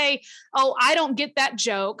y'all say, oh, I don't get that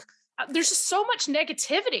joke. There's just so much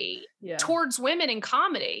negativity towards women in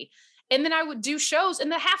comedy. And then I would do shows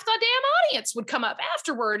and half the damn audience would come up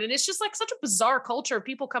afterward. And it's just like such a bizarre culture of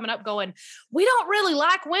people coming up going, we don't really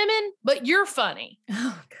like women, but you're funny.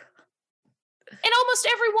 Oh, God. And almost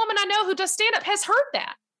every woman I know who does stand-up has heard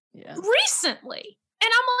that recently. And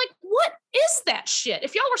I'm like, what is that shit?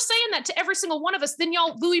 If y'all were saying that to every single one of us, then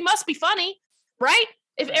we must be funny, right?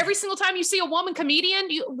 If every single time you see a woman comedian,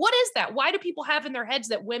 what is that? Why do people have in their heads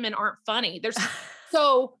that women aren't funny? There's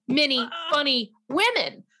so many funny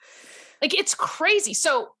women. Like, it's crazy.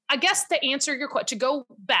 So I guess to answer your question, to go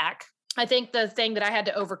back, I think the thing that I had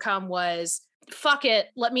to overcome was, fuck it,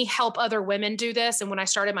 let me help other women do this. And when I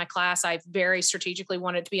started my class, I very strategically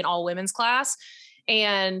wanted to be an all women's class.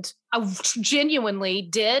 And I genuinely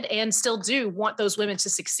did and still do want those women to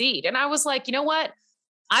succeed. And I was like, you know what?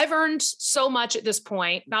 I've earned so much at this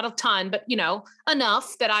point, not a ton, but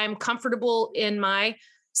enough that I'm comfortable in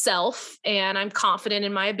myself and I'm confident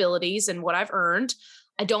in my abilities and what I've earned.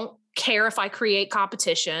 I don't care if I create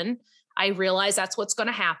competition. I realize that's what's going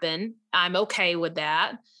to happen. I'm okay with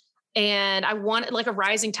that. And I want, like, a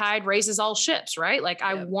rising tide raises all ships, right? Like,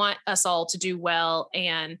 I want us all to do well.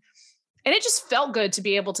 And it just felt good to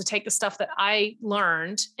be able to take the stuff that I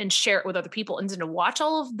learned and share it with other people, and then to watch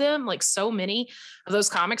all of them, like so many of those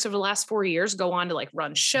comics over the last 4 years go on to like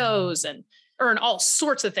run shows and earn all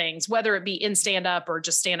sorts of things, whether it be in stand up or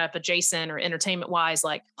just stand up adjacent or entertainment wise.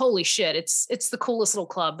 Like, holy shit, it's the coolest little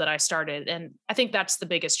club that I started. And I think that's the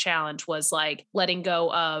biggest challenge, was like letting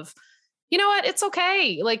go of, you know what, it's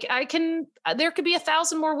okay. Like, there could be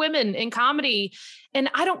 1,000 more women in comedy, and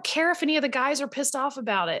I don't care if any of the guys are pissed off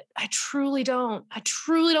about it. I truly don't. I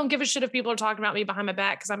truly don't give a shit if people are talking about me behind my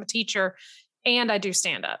back, because I'm a teacher and I do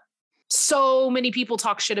stand up. So many people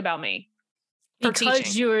talk shit about me for because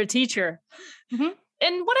teaching. you're a teacher. Mm-hmm.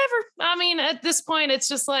 And whatever. I mean, at this point, it's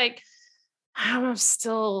just like, I'm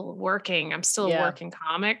still working. I'm still a Yeah. working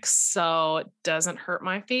comic, so it doesn't hurt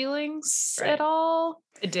my feelings Right. at all.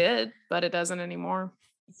 It did, but it doesn't anymore.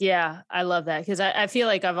 Yeah, I love that because I feel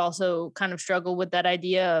like I've also kind of struggled with that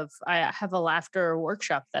idea of I have a laughter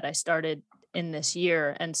workshop that I started in this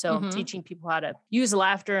year. And so I'm Mhm. teaching people how to use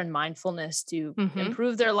laughter and mindfulness to Mhm.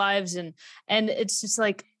 improve their lives. And it's just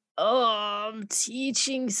like, oh, I'm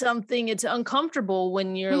teaching something. It's uncomfortable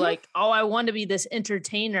when you're Mhm. like, oh, I want to be this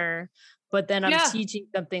entertainer. But then I'm Yeah. teaching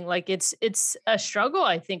something like it's a struggle,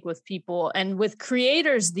 I think, with people and with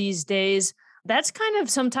creators these days that's kind of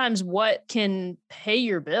sometimes what can pay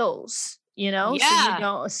your bills, you know?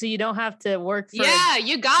 Yeah. So you don't have to work for Yeah,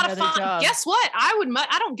 you gotta another find. job. Guess what?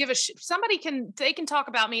 I don't give a shit. Somebody can they can talk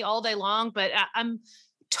about me all day long, but I'm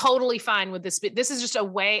totally fine with this. But this is just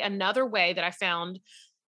another way that I found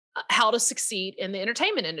how to succeed in the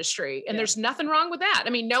entertainment industry. And Yeah, there's nothing wrong with that. I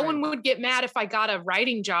mean, no right. one would get mad if I got a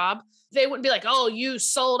writing job. They wouldn't be like, oh, you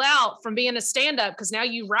sold out from being a stand-up because now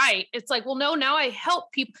you write. It's like, well, no, now I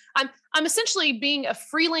help people. I'm essentially being a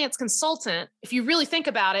freelance consultant, if you really think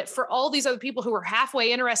about it, for all these other people who are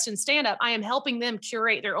halfway interested in stand-up. I am helping them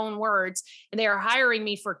curate their own words, and they are hiring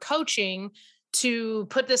me for coaching to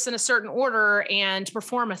put this in a certain order and to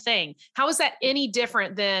perform a thing. How is that any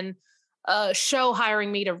different than a show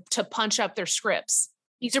hiring me to punch up their scripts?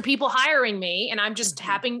 These are people hiring me, and I'm just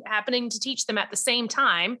Mhm. happening to teach them at the same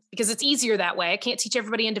time because it's easier that way. I can't teach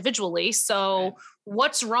everybody individually. Right. So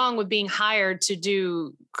what's wrong with being hired to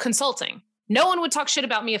do consulting? No one would talk shit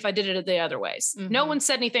about me if I did it the other ways. No Mhm. one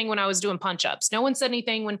said anything when I was doing punch ups. No one said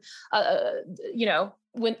anything when,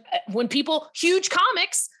 when people, huge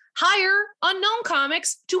comics, hire unknown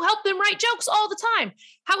comics to help them write jokes all the time.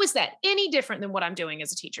 How is that any different than what I'm doing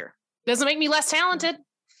as a teacher? Doesn't make me less talented.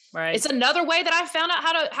 Right. It's another way that I found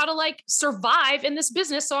out how to like survive in this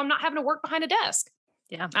business, so I'm not having to work behind a desk.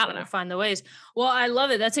 Yeah, I don't gotta know. find the ways. Well, I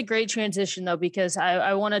love it. That's a great transition though, because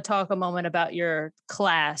I want to talk a moment about your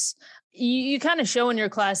class. You kind of show in your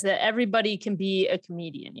class that everybody can be a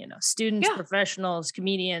comedian, you know, students, Yeah. professionals,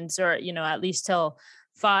 comedians, or, you know, at least tell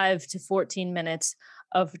 5 to 14 minutes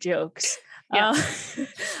of jokes. Yeah.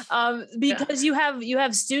 Uh, Yeah. because you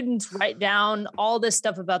have students write down all this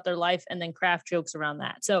stuff about their life and then craft jokes around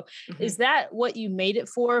that. So Mhm. is that what you made it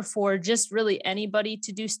for just really anybody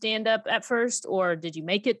to do stand up at first, or did you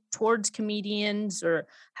make it towards comedians, or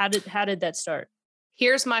how did that start?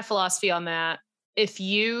 Here's my philosophy on that. If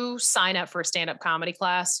you sign up for a stand-up comedy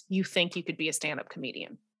class, you think you could be a stand-up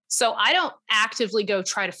comedian. So I don't actively go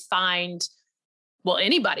try to find, well,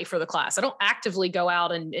 anybody for the class. I don't actively go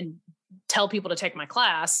out and tell people to take my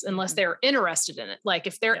class unless Mhm. they're interested in it. Like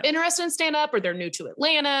if they're Yeah. interested in stand up or they're new to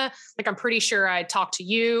Atlanta, like I'm pretty sure I talked to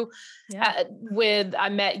you Yeah. I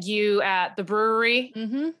met you at the brewery.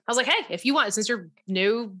 Mm-hmm. I was like, hey, if you want, since you're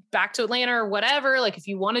new back to Atlanta or whatever, like if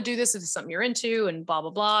you want to do this, if it's something you're into and blah,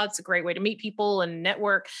 blah, blah, it's a great way to meet people and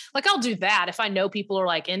network. Like I'll do that if I know people are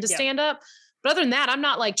like into Yeah. stand up. But other than that, I'm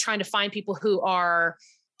not like trying to find people who are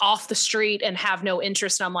off the street and have no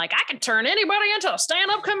interest. And I'm like, I can turn anybody into a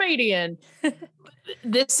stand-up comedian.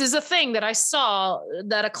 This is a thing that I saw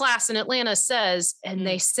that a class in Atlanta says, and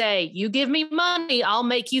they say, you give me money, I'll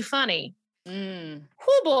make you funny. Mm.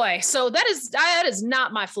 Oh boy. So that is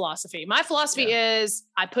not my philosophy. My philosophy is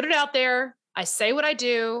I put it out there. I say what I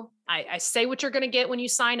do. I say what you're going to get when you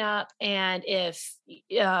sign up. And if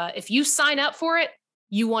you sign up for it,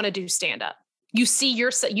 you want to do stand up. You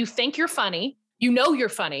think you're funny. You know you're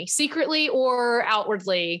funny secretly or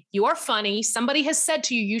outwardly. You are funny. Somebody has said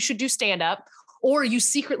to you, you should do stand up, or you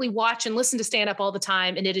secretly watch and listen to stand up all the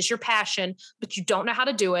time, and it is your passion, but you don't know how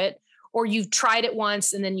to do it, or you've tried it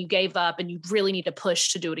once and then you gave up and you really need to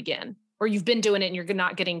push to do it again, or you've been doing it and you're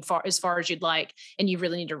not getting as far as you'd like and you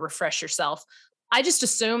really need to refresh yourself. I just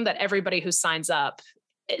assume that everybody who signs up,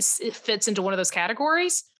 it fits into one of those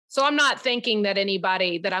categories. So I'm not thinking that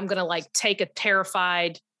anybody that I'm going to like take a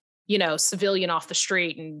terrified, civilian off the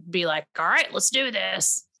street and be like, all right, let's do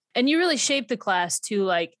this. And you really shape the class to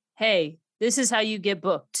like, hey, this is how you get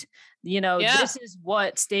booked. This is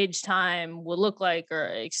what stage time will look like, or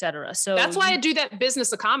et cetera. So that's why I do that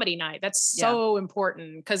business of comedy night. That's so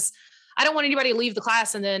important, because I don't want anybody to leave the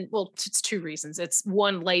class and then, well, it's two reasons. It's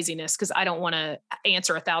one, laziness, because I don't want to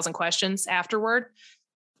answer 1,000 questions afterward.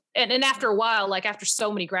 And after a while, like after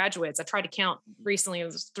so many graduates, I tried to count recently, it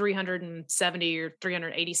was 370 or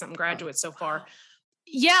 380 something graduates so far.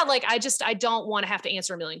 Yeah, like I don't want to have to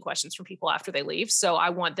answer a million questions from people after they leave. So I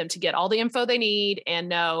want them to get all the info they need and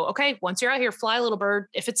know, okay, once you're out here, fly, little bird.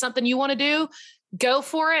 If it's something you want to do, go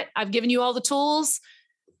for it. I've given you all the tools.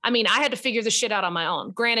 I mean, I had to figure this shit out on my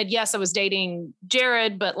own. Granted, yes, I was dating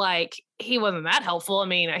Jared, but like, he wasn't that helpful. I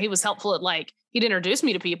mean, he was helpful at like, he'd introduce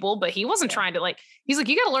me to people, but he wasn't trying to like, he's like,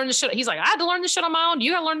 you got to learn this shit. He's like, I had to learn this shit on my own.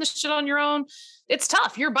 You got to learn this shit on your own. It's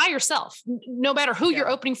tough. You're by yourself. No matter who you're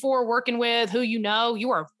opening for, working with, who you know, you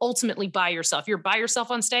are ultimately by yourself. You're by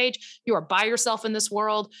yourself on stage. You are by yourself in this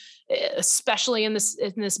world, especially in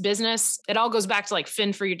this business. It all goes back to like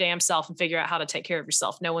fend for your damn self and figure out how to take care of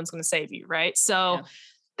yourself. No one's going to save you. Right. So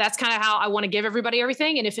that's kind of how I want to give everybody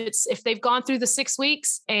everything. And if they've gone through the 6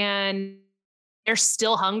 weeks and they're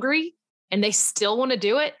still hungry and they still want to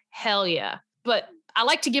do it, hell yeah. But I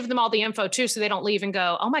like to give them all the info too, so they don't leave and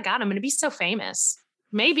go, oh my God, I'm going to be so famous.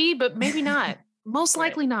 Maybe, but maybe not. Most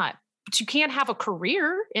likely not. But you can't have a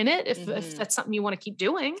career in it if that's something you want to keep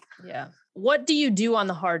doing. Yeah. What do you do on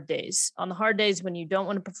the hard days? On the hard days when you don't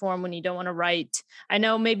want to perform, when you don't want to write? I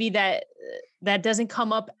know maybe that doesn't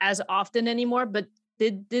come up as often anymore, but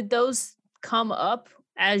did those come up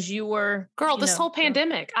as you were? Girl, this whole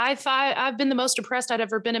pandemic, I've been the most depressed I'd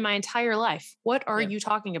ever been in my entire life. What are you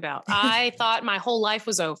talking about? I thought my whole life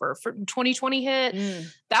was over. For 2020 hit,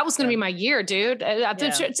 that was going to be my year, dude.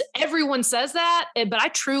 Everyone says that, but I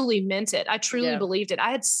truly meant it. I truly believed it. I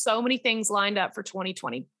had so many things lined up for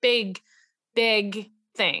 2020, big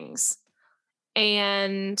things.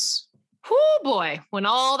 And oh boy, when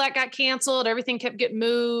all that got canceled, everything kept getting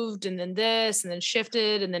moved and then this and then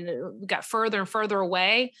shifted and then it got further and further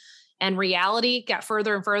away and reality got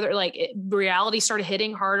further and further. Reality started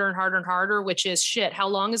hitting harder and harder and harder, which is shit. How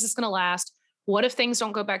long is this going to last? What if things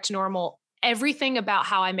don't go back to normal? Everything about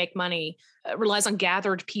how I make money relies on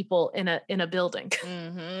gathered people in a building.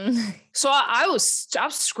 So I was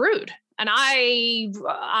screwed. And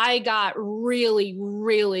I got really,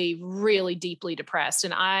 really, really deeply depressed.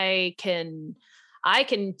 And I can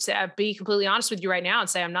be completely honest with you right now and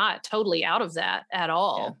say I'm not totally out of that at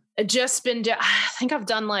all. Yeah. I think I've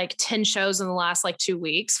done like 10 shows in the last like 2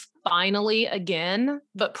 weeks, finally again.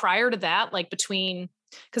 But prior to that, like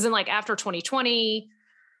because then like after 2020,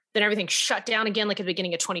 then everything shut down again, like at the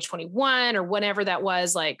beginning of 2021 or whenever that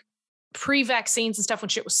was, like pre-vaccines and stuff when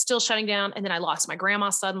shit was still shutting down. And then I lost my grandma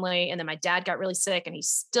suddenly. And then my dad got really sick and he's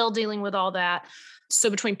still dealing with all that. So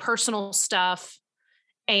between personal stuff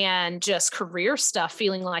and just career stuff,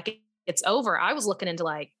 feeling like it's over, I was looking into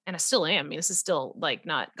like, and I still am. I mean, this is still like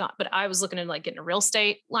not gone, but I was looking into like getting a real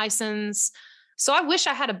estate license. So I wish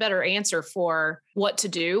I had a better answer for what to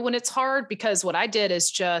do when it's hard, because what I did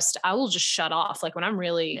is I will just shut off. Like when I'm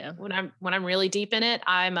really, when I'm really deep in it,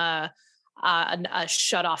 I'm a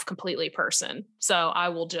shut off completely person. So I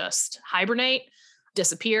will just hibernate,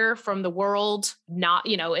 disappear from the world,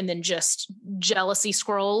 and then just jealousy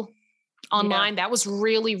scroll online. That was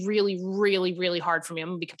really, really, really, really hard for me. I'm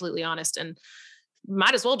gonna be completely honest, and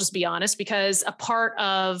might as well just be honest, because a part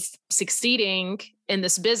of succeeding in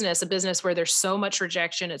this business, a business where there's so much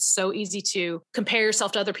rejection, it's so easy to compare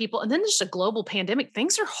yourself to other people. And then there's a global pandemic.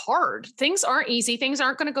 Things are hard. Things aren't easy. Things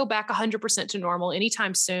aren't going to go back 100% to normal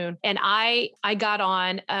anytime soon. And I got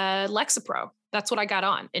on Lexapro. That's what I got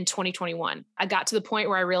on in 2021. I got to the point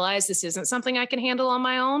where I realized this isn't something I can handle on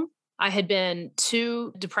my own. I had been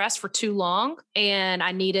too depressed for too long, and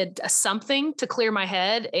I needed something to clear my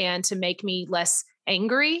head and to make me less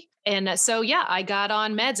angry. And so, I got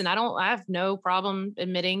on meds, and I have no problem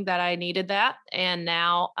admitting that I needed that. And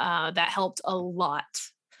now that helped a lot.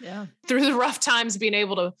 Yeah. Through the rough times, being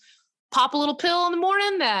able to pop a little pill in the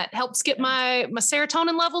morning that helps get my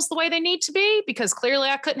serotonin levels the way they need to be, because clearly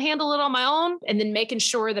I couldn't handle it on my own. And then making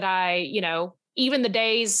sure that I, even the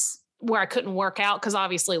days where I couldn't work out, because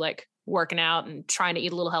obviously like working out and trying to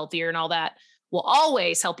eat a little healthier and all that will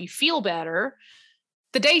always help you feel better.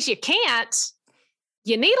 The days you can't,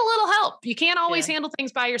 you need a little help. You can't always handle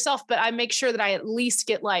things by yourself, but I make sure that I at least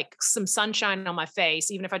get like some sunshine on my face,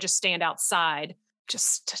 even if I just stand outside.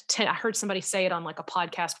 I heard somebody say it on like a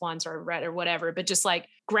podcast once or read or whatever, but just like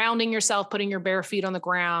grounding yourself, putting your bare feet on the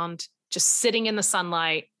ground, just sitting in the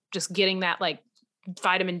sunlight, just getting that like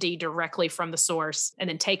vitamin D directly from the source, and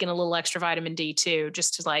then taking a little extra vitamin D too,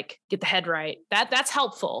 just to like get the head right. That's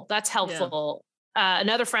helpful. That's helpful.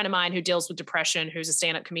 Another friend of mine who deals with depression, who's a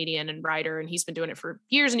stand-up comedian and writer, and he's been doing it for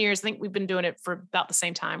years and years. I think we've been doing it for about the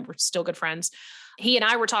same time. We're still good friends. He and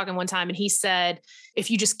I were talking one time, and he said,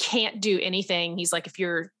 if you just can't do anything, he's like, if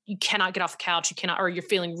you cannot get off the couch, or you're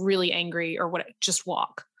feeling really angry or what, just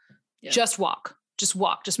walk, just walk,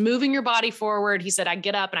 just moving your body forward. He said, I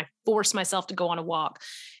get up and I force myself to go on a walk.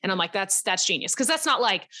 And I'm like, that's genius. Cause that's not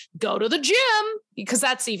like go to the gym, because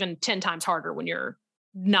that's even 10 times harder when you're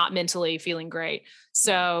not mentally feeling great.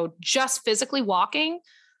 So just physically walking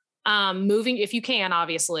moving, if you can,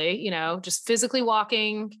 obviously, you know, just physically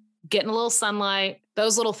walking, getting a little sunlight.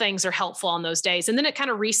 Those little things are helpful on those days. And then it kind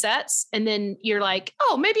of resets. And then you're like,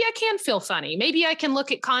 oh, maybe I can feel funny. Maybe I can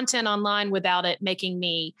look at content online without it making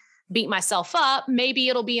me beat myself up. Maybe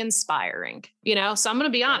it'll be inspiring, you know? So I'm going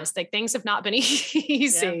to be honest, like things have not been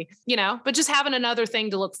easy, you know, but just having another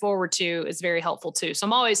thing to look forward to is very helpful too. So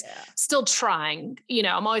I'm always still trying, you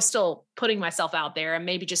know, I'm always still putting myself out there, and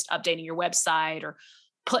maybe just updating your website or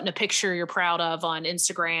putting a picture you're proud of on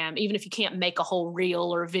Instagram. Even if you can't make a whole reel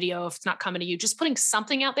or a video, if it's not coming to you, just putting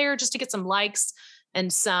something out there just to get some likes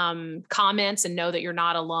and some comments and know that you're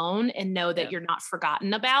not alone and know that you're not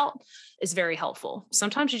forgotten about is very helpful.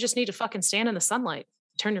 Sometimes you just need to fucking stand in the sunlight,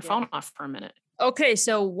 turn your phone off for a minute. Okay.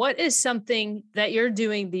 So what is something that you're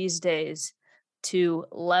doing these days to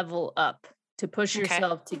level up, to push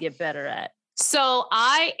yourself to get better at? So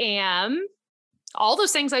I am all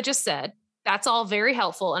those things I just said. That's all very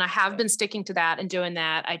helpful. And I have been sticking to that and doing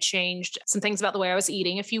that. I changed some things about the way I was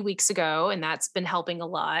eating a few weeks ago, and that's been helping a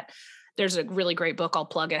lot. There's a really great book. I'll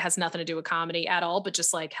plug it. It has nothing to do with comedy at all, but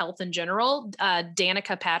just like health in general.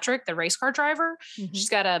 Danica Patrick, the race car driver, she's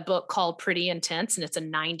got a book called Pretty Intense, and it's a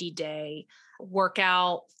 90-day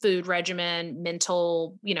workout, food regimen,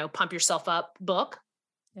 mental, you know, pump yourself up book.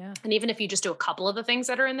 Yeah. And even if you just do a couple of the things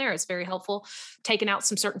that are in there, it's very helpful. Taking out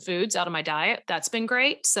some certain foods out of my diet, that's been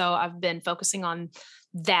great. So I've been focusing on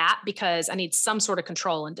that because I need some sort of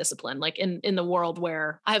control and discipline, like in the world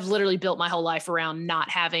where I have literally built my whole life around not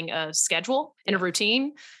having a schedule and a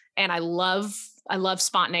routine. And I love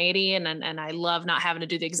spontaneity and I love not having to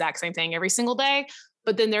do the exact same thing every single day.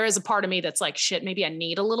 But then there is a part of me that's like, shit, maybe I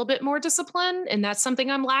need a little bit more discipline. And that's something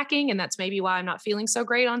I'm lacking. And that's maybe why I'm not feeling so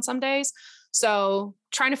great on some days. So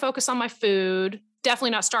trying to focus on my food, definitely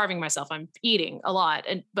not starving myself. I'm eating a lot,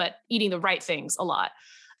 but eating the right things a lot.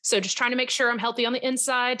 So just trying to make sure I'm healthy on the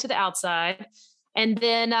inside to the outside. And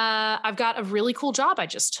then I've got a really cool job I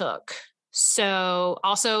just took. So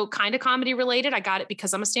also kind of comedy related. I got it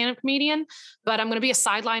because I'm a stand-up comedian, but I'm going to be a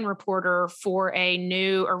sideline reporter for a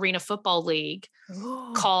new arena football league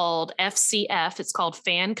called FCF. It's called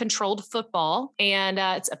Fan Controlled Football. And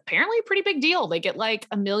it's apparently a pretty big deal. They get like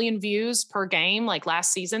 1 million views per game. Like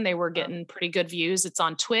last season, they were getting pretty good views. It's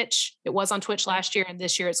on Twitch. It was on Twitch last year. And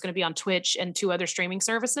this year it's going to be on Twitch and 2 other streaming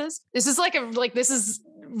services. This is this is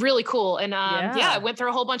really cool. And I went through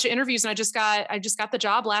a whole bunch of interviews, and I just got the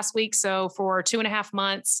job last week. So for 2.5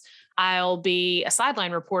 months, I'll be a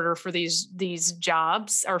sideline reporter for these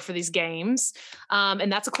jobs or for these games. And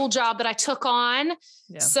that's a cool job that I took on.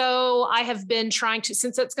 Yeah. So I have been trying to,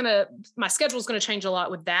 since my schedule is going to change a lot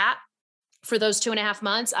with that. For those 2.5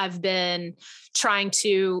 months, I've been trying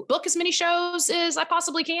to book as many shows as I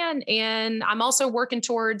possibly can. And I'm also working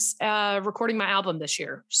towards recording my album this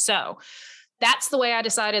year. So that's the way I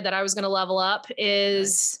decided that I was going to level up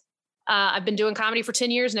is I've been doing comedy for 10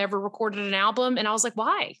 years, never recorded an album. And I was like,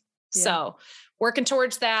 why? Yeah. So working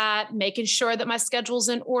towards that, making sure that my schedule's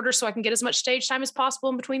in order so I can get as much stage time as possible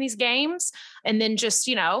in between these games. And then just,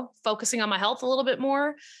 focusing on my health a little bit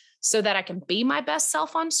more so that I can be my best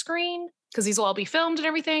self on screen, because these will all be filmed and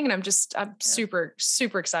everything. And I'm super,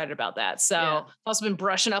 super excited about that. So I've also been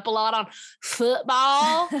brushing up a lot on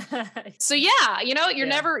football. So you're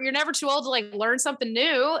never too old to like learn something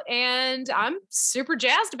new. And I'm super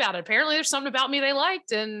jazzed about it. Apparently there's something about me they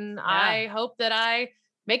liked, and I hope that I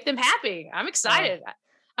make them happy. I'm excited.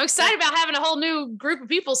 I'm excited about having a whole new group of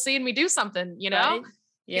people seeing me do something, Right?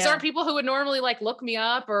 Yeah. These aren't people who would normally like look me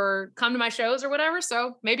up or come to my shows or whatever.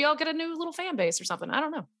 So maybe I'll get a new little fan base or something. I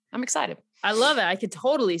don't know. I'm excited. I love it. I could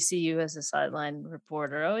totally see you as a sideline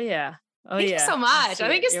reporter. Oh yeah. Thank you so much. I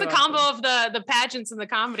think it's the combo of the pageants and the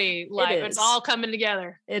comedy life. It's all coming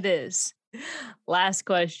together. It is. Last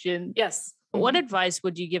question. Yes. What advice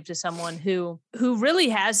would you give to someone who really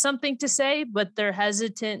has something to say, but they're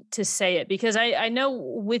hesitant to say it? Because I know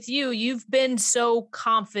with you've been so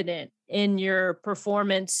confident in your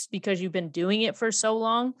performance because you've been doing it for so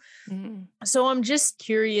long. Mm-hmm. So I'm just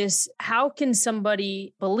curious, how can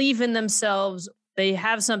somebody believe in themselves? They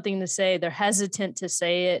have something to say, they're hesitant to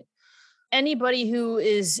say it. Anybody who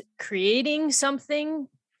is creating something,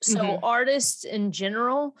 so artists in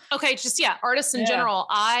general. Okay, artists in general.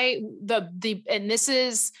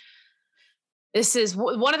 This is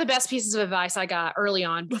one of the best pieces of advice I got early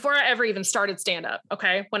on before I ever even started stand-up.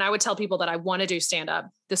 Okay. When I would tell people that I want to do stand-up,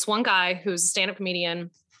 this one guy who's a stand-up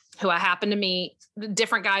comedian who I happened to meet,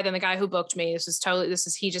 different guy than the guy who booked me.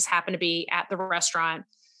 He just happened to be at the restaurant.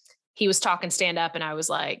 He was talking stand-up, and I was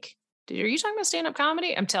like, are you talking about stand-up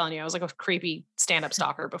comedy? I'm telling you, I was like a creepy stand-up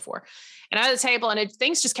stalker before. And I had a table and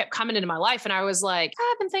things just kept coming into my life. And I was like,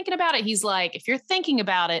 I've been thinking about it. He's like, if you're thinking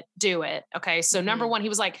about it, do it. Okay. So number one, he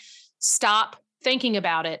was like, stop thinking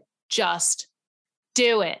about it. Just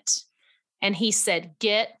do it. And he said,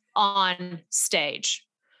 get on stage.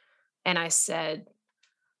 And I said,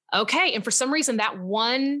 okay. And for some reason, that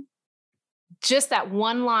one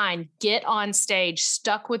line, get on stage,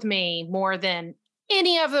 stuck with me more than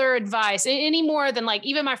any other advice, any more than like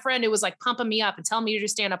even my friend who was like pumping me up and telling me to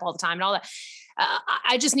just stand up all the time and all that.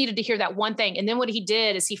 I just needed to hear that one thing. And then what he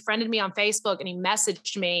did is he friended me on Facebook and he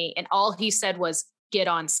messaged me and all he said was, get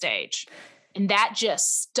on stage. And that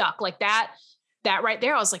just stuck like that right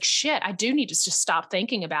there. I was like, shit, I do need to just stop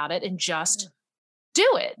thinking about it and just do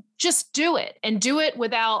it. Just do it, and do it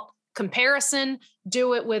without comparison.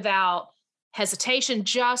 Do it without hesitation.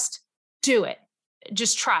 Just do it.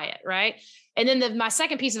 Just try it. Right. And then my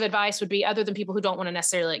second piece of advice would be, other than people who don't want to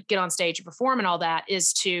necessarily like get on stage and perform and all that,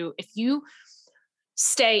 is to, if you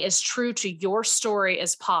stay as true to your story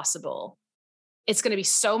as possible, it's going to be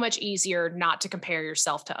so much easier not to compare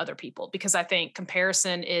yourself to other people, because I think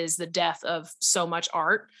comparison is the death of so much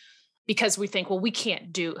art, because we think, well, we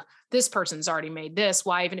can't do, this person's already made this.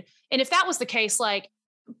 Why even? And if that was the case, like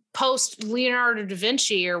post Leonardo da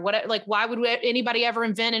Vinci or what, like, why would anybody ever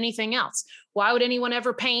invent anything else? Why would anyone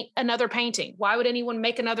ever paint another painting? Why would anyone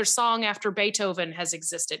make another song after Beethoven has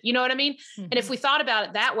existed? You know what I mean? Mm-hmm. And if we thought about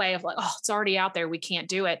it that way of like, oh, it's already out there, we can't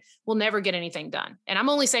do it, we'll never get anything done. And I'm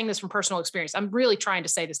only saying this from personal experience. I'm really trying to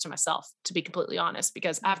say this to myself, to be completely honest,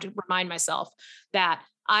 because I have to remind myself that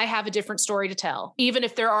I have a different story to tell. Even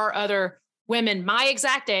if there are other women my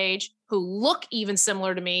exact age who look even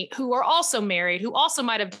similar to me, who are also married, who also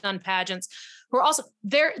might have done pageants, who are also,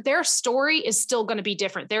 their story is still going to be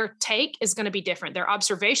different. Their take is going to be different. Their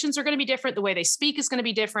observations are going to be different. The way they speak is going to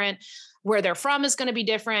be different. Where they're from is going to be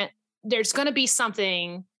different. There's going to be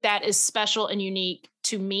something that is special and unique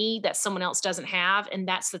to me that someone else doesn't have. And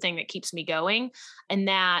that's the thing that keeps me going. And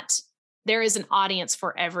that there is an audience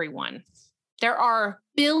for everyone. There are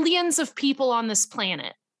billions of people on this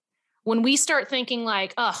planet. When we start thinking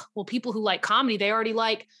like, oh, well, people who like comedy, they already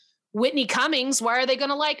like Whitney Cummings. Why are they going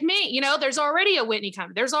to like me? You know, there's already a Whitney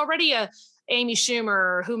Cummings. There's already a Amy Schumer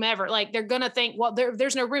or whomever. Like, they're going to think, well,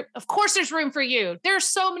 there's no room. Of course there's room for you. There's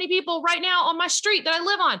so many people right now on my street that I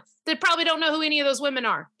live on that probably don't know who any of those women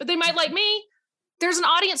are, but they might like me. There's an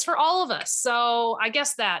audience for all of us. So I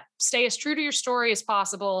guess that stay as true to your story as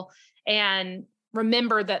possible. And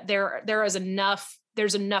remember that there's enough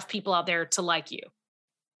people out there to like you.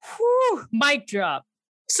 Whew, mic drop.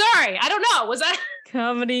 Sorry, I don't know. Was that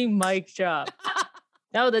comedy mic drop?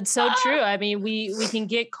 No, that's so true. I mean, we can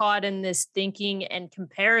get caught in this thinking, and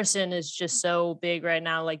comparison is just so big right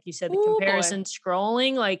now. Like you said, the comparison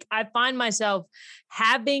scrolling, like I find myself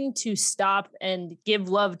having to stop and give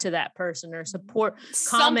love to that person or support,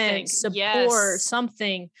 comment, support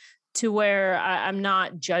something to where I'm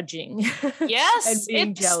not judging. Yes,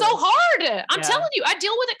 it's jealous. So hard. I'm telling you, I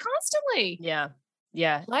deal with it constantly. Yeah.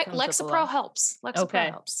 Lexapro helps.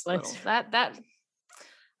 Lexapro helps. That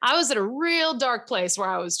I was at a real dark place where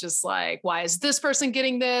I was just like, why is this person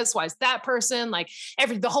getting this? Why is that person like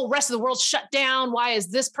the whole rest of the world shut down? Why is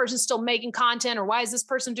this person still making content? Or why is this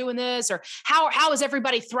person doing this? Or how is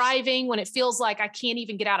everybody thriving when it feels like I can't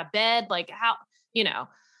even get out of bed? Like how,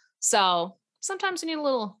 so sometimes you need a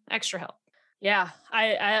little extra help. Yeah,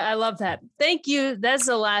 I love that. Thank you. That's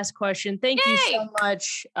the last question. Thank you so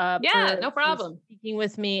much. No problem. For speaking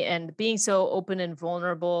with me and being so open and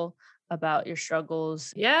vulnerable about your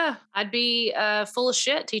struggles. Yeah, I'd be full of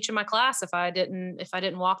shit teaching my class if I didn't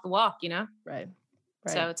walk the walk. Right.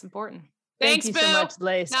 So it's important. Thanks, Thanks, you Boo. so much,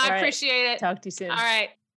 Lace. No, I appreciate it. Talk to you soon. All right.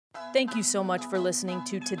 Thank you so much for listening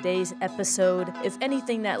to today's episode. If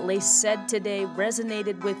anything that Lace said today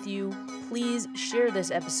resonated with you, please share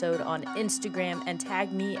this episode on Instagram and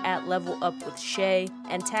tag me at Level Up with Shay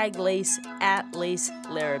and tag Lace at Lace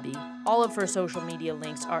Larrabee. All of her social media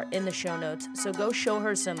links are in the show notes, so go show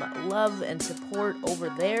her some love and support over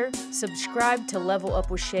there. Subscribe to Level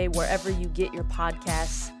Up with Shay wherever you get your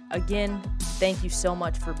podcasts. Again, thank you so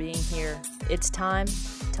much for being here. It's time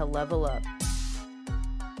to level up.